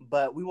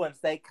 but we wouldn't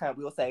say cunt,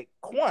 we would say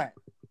quant.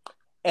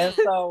 And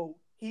so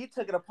he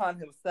took it upon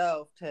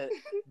himself to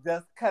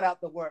just cut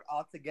out the word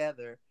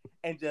altogether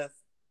and just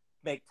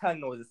make tongue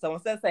noises. So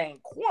instead of saying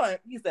quant,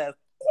 he says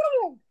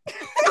quant.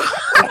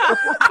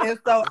 And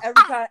so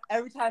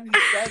every time he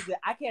says it,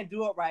 I can't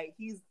do it right.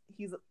 He's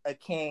a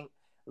king.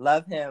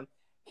 Love him.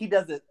 He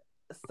does it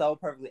so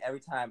perfectly every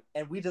time,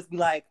 and we just be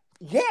like,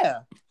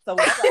 yeah. So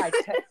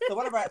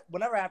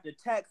whenever I have to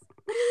text,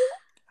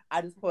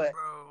 I just put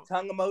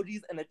tongue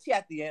emojis and a T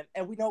at the end,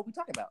 and we know what we're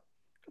talking about.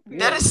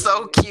 That is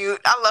so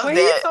cute. I love when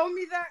that. He told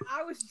me that,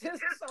 I was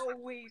just so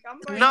weak. I'm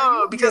like,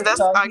 no, because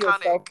that's iconic. He was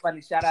so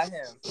funny. Shout out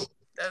him.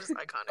 That is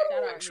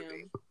iconic.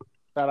 Actually.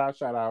 Shout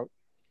out.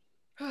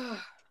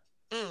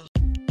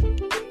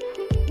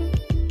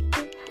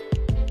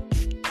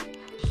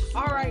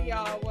 All right,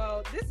 y'all.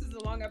 Well, this is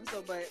a long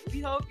episode, but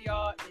we hope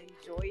y'all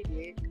enjoyed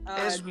it.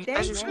 Thank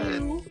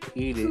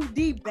you to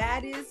the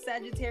baddest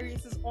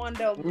Sagittarius on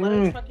the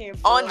motherfucking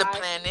on the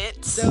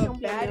planet, the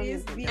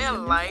baddest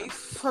in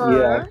life.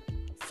 Yeah.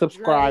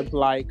 Subscribe, Drake,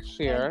 like,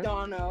 share.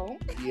 Dono.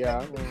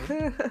 Yeah.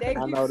 Thank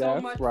you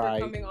so much for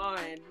coming on.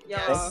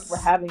 Yes. Thanks for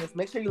having us.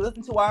 Make sure you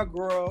listen to our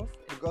girls.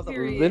 The Girls of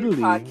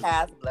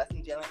Podcast,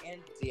 Blessing, Jalen,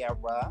 and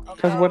Deborah.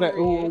 Because what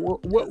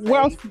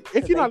else?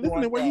 If you're not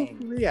listening, where you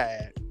be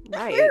at?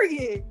 Right.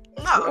 Period.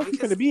 No, what else you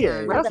gonna be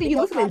at? What else are you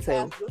listening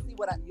to?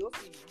 You'll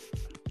see.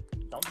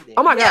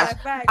 Oh my gosh.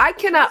 I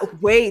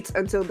cannot wait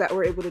until that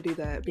we're able to do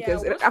that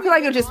because I feel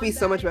like it'll just be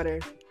so much better.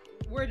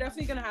 We're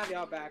definitely gonna have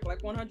y'all back,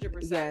 like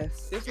 100%.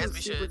 Yes. This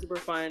was super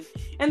fun,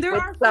 and there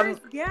are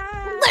first liquor.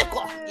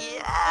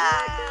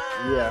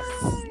 Yes.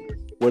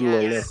 With a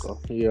little liquor.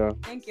 Yeah.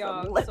 Thank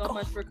y'all so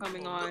much for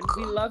coming on.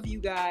 We love you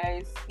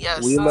guys.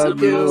 Yes. We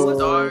love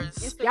you.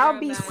 Y'all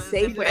be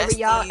safe wherever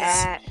y'all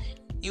at.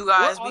 You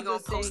guys, we gonna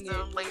post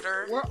them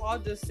later. We're all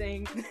just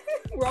saying.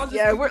 We're all just.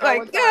 Yeah, we're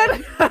like,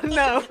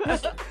 no.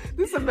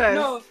 This is a mess.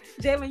 No,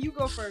 Jalen, you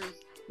go first.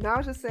 No, I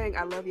was just saying,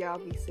 I love y'all.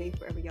 Be safe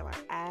wherever y'all are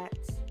at.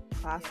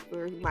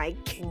 Prosper,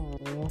 like,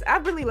 I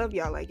really love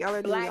y'all. Like, y'all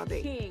are doing y'all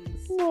thing.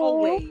 Kings,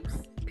 always.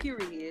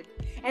 Period.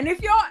 And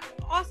if y'all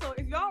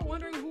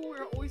wondering who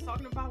we're always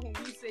talking about when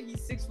we say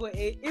he's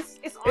 6'8", it's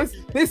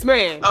this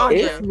man. Oh,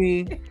 it's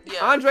me.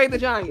 Yeah. Andre the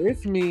Giant.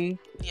 It's me.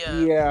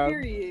 Yeah.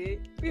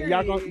 Period.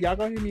 Y'all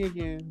gonna hear me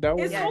again. That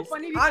was so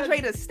funny because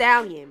Andre the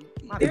Stallion.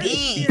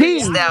 The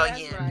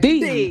Stallion.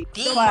 The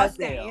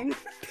Mustang.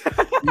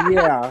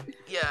 Yeah.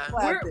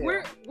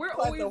 We're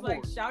always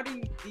like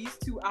shouting these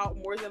two out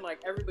more than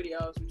like everybody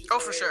else. Which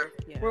is for sure.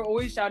 Yeah. We're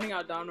always shouting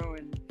out Dono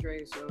and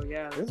Dre. So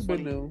yeah, it's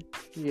been new.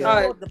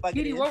 Yeah.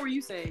 Giddy, what were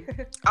you saying?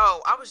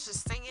 Oh, I was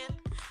just singing.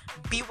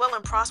 Be well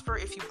and prosper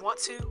if you want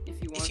to.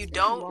 If you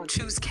don't,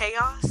 choose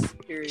chaos.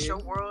 Period. It's your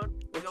world.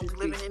 We're gonna be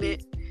living in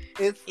it.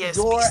 It's yes,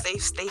 your... be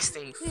safe, stay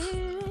safe.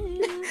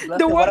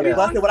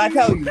 Blessed what I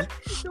tell you.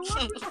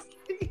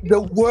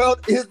 The world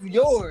is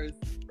yours.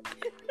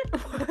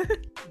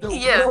 The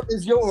world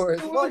is yours.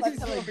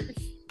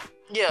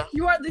 Yeah.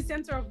 You are the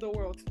center of the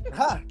world.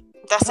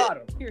 That's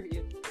it.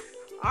 Period.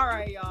 All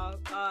right, y'all.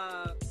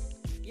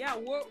 Yeah,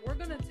 we're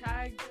gonna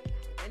tag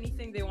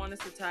anything they want us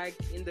to tag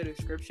in the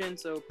description,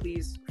 so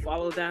please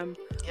follow them.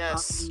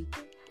 Yes.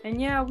 And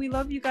yeah, we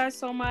love you guys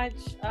so much.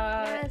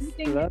 Biggest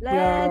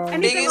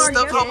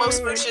of homo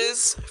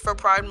smooches for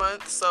Pride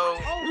Month. So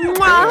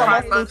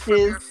Pride Month from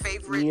your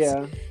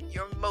favorites,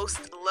 your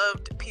most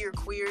loved peer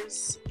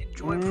queers.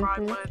 Enjoy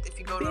Pride Month. If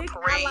you go to a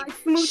parade,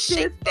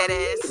 shake that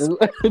ass.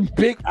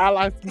 Big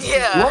ally.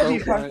 Yeah. Won't be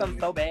something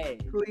so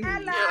bad.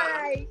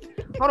 Ally.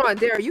 Hold on,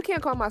 Dara. You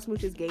can't call my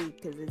smooches gay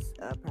because it's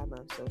Pride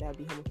Month, so that would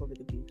be homophobic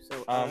of you.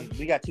 So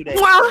we got 2 days.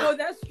 Oh,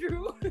 that's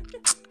true.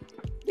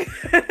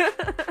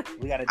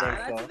 We got a day.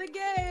 That's the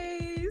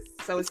gays.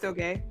 So it's still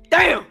gay.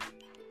 Damn.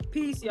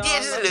 Peace, y'all. Yeah,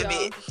 just a little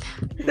bit.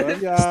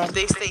 Love y'all.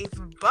 Stay safe.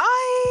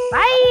 Bye.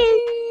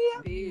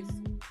 Bye. Peace.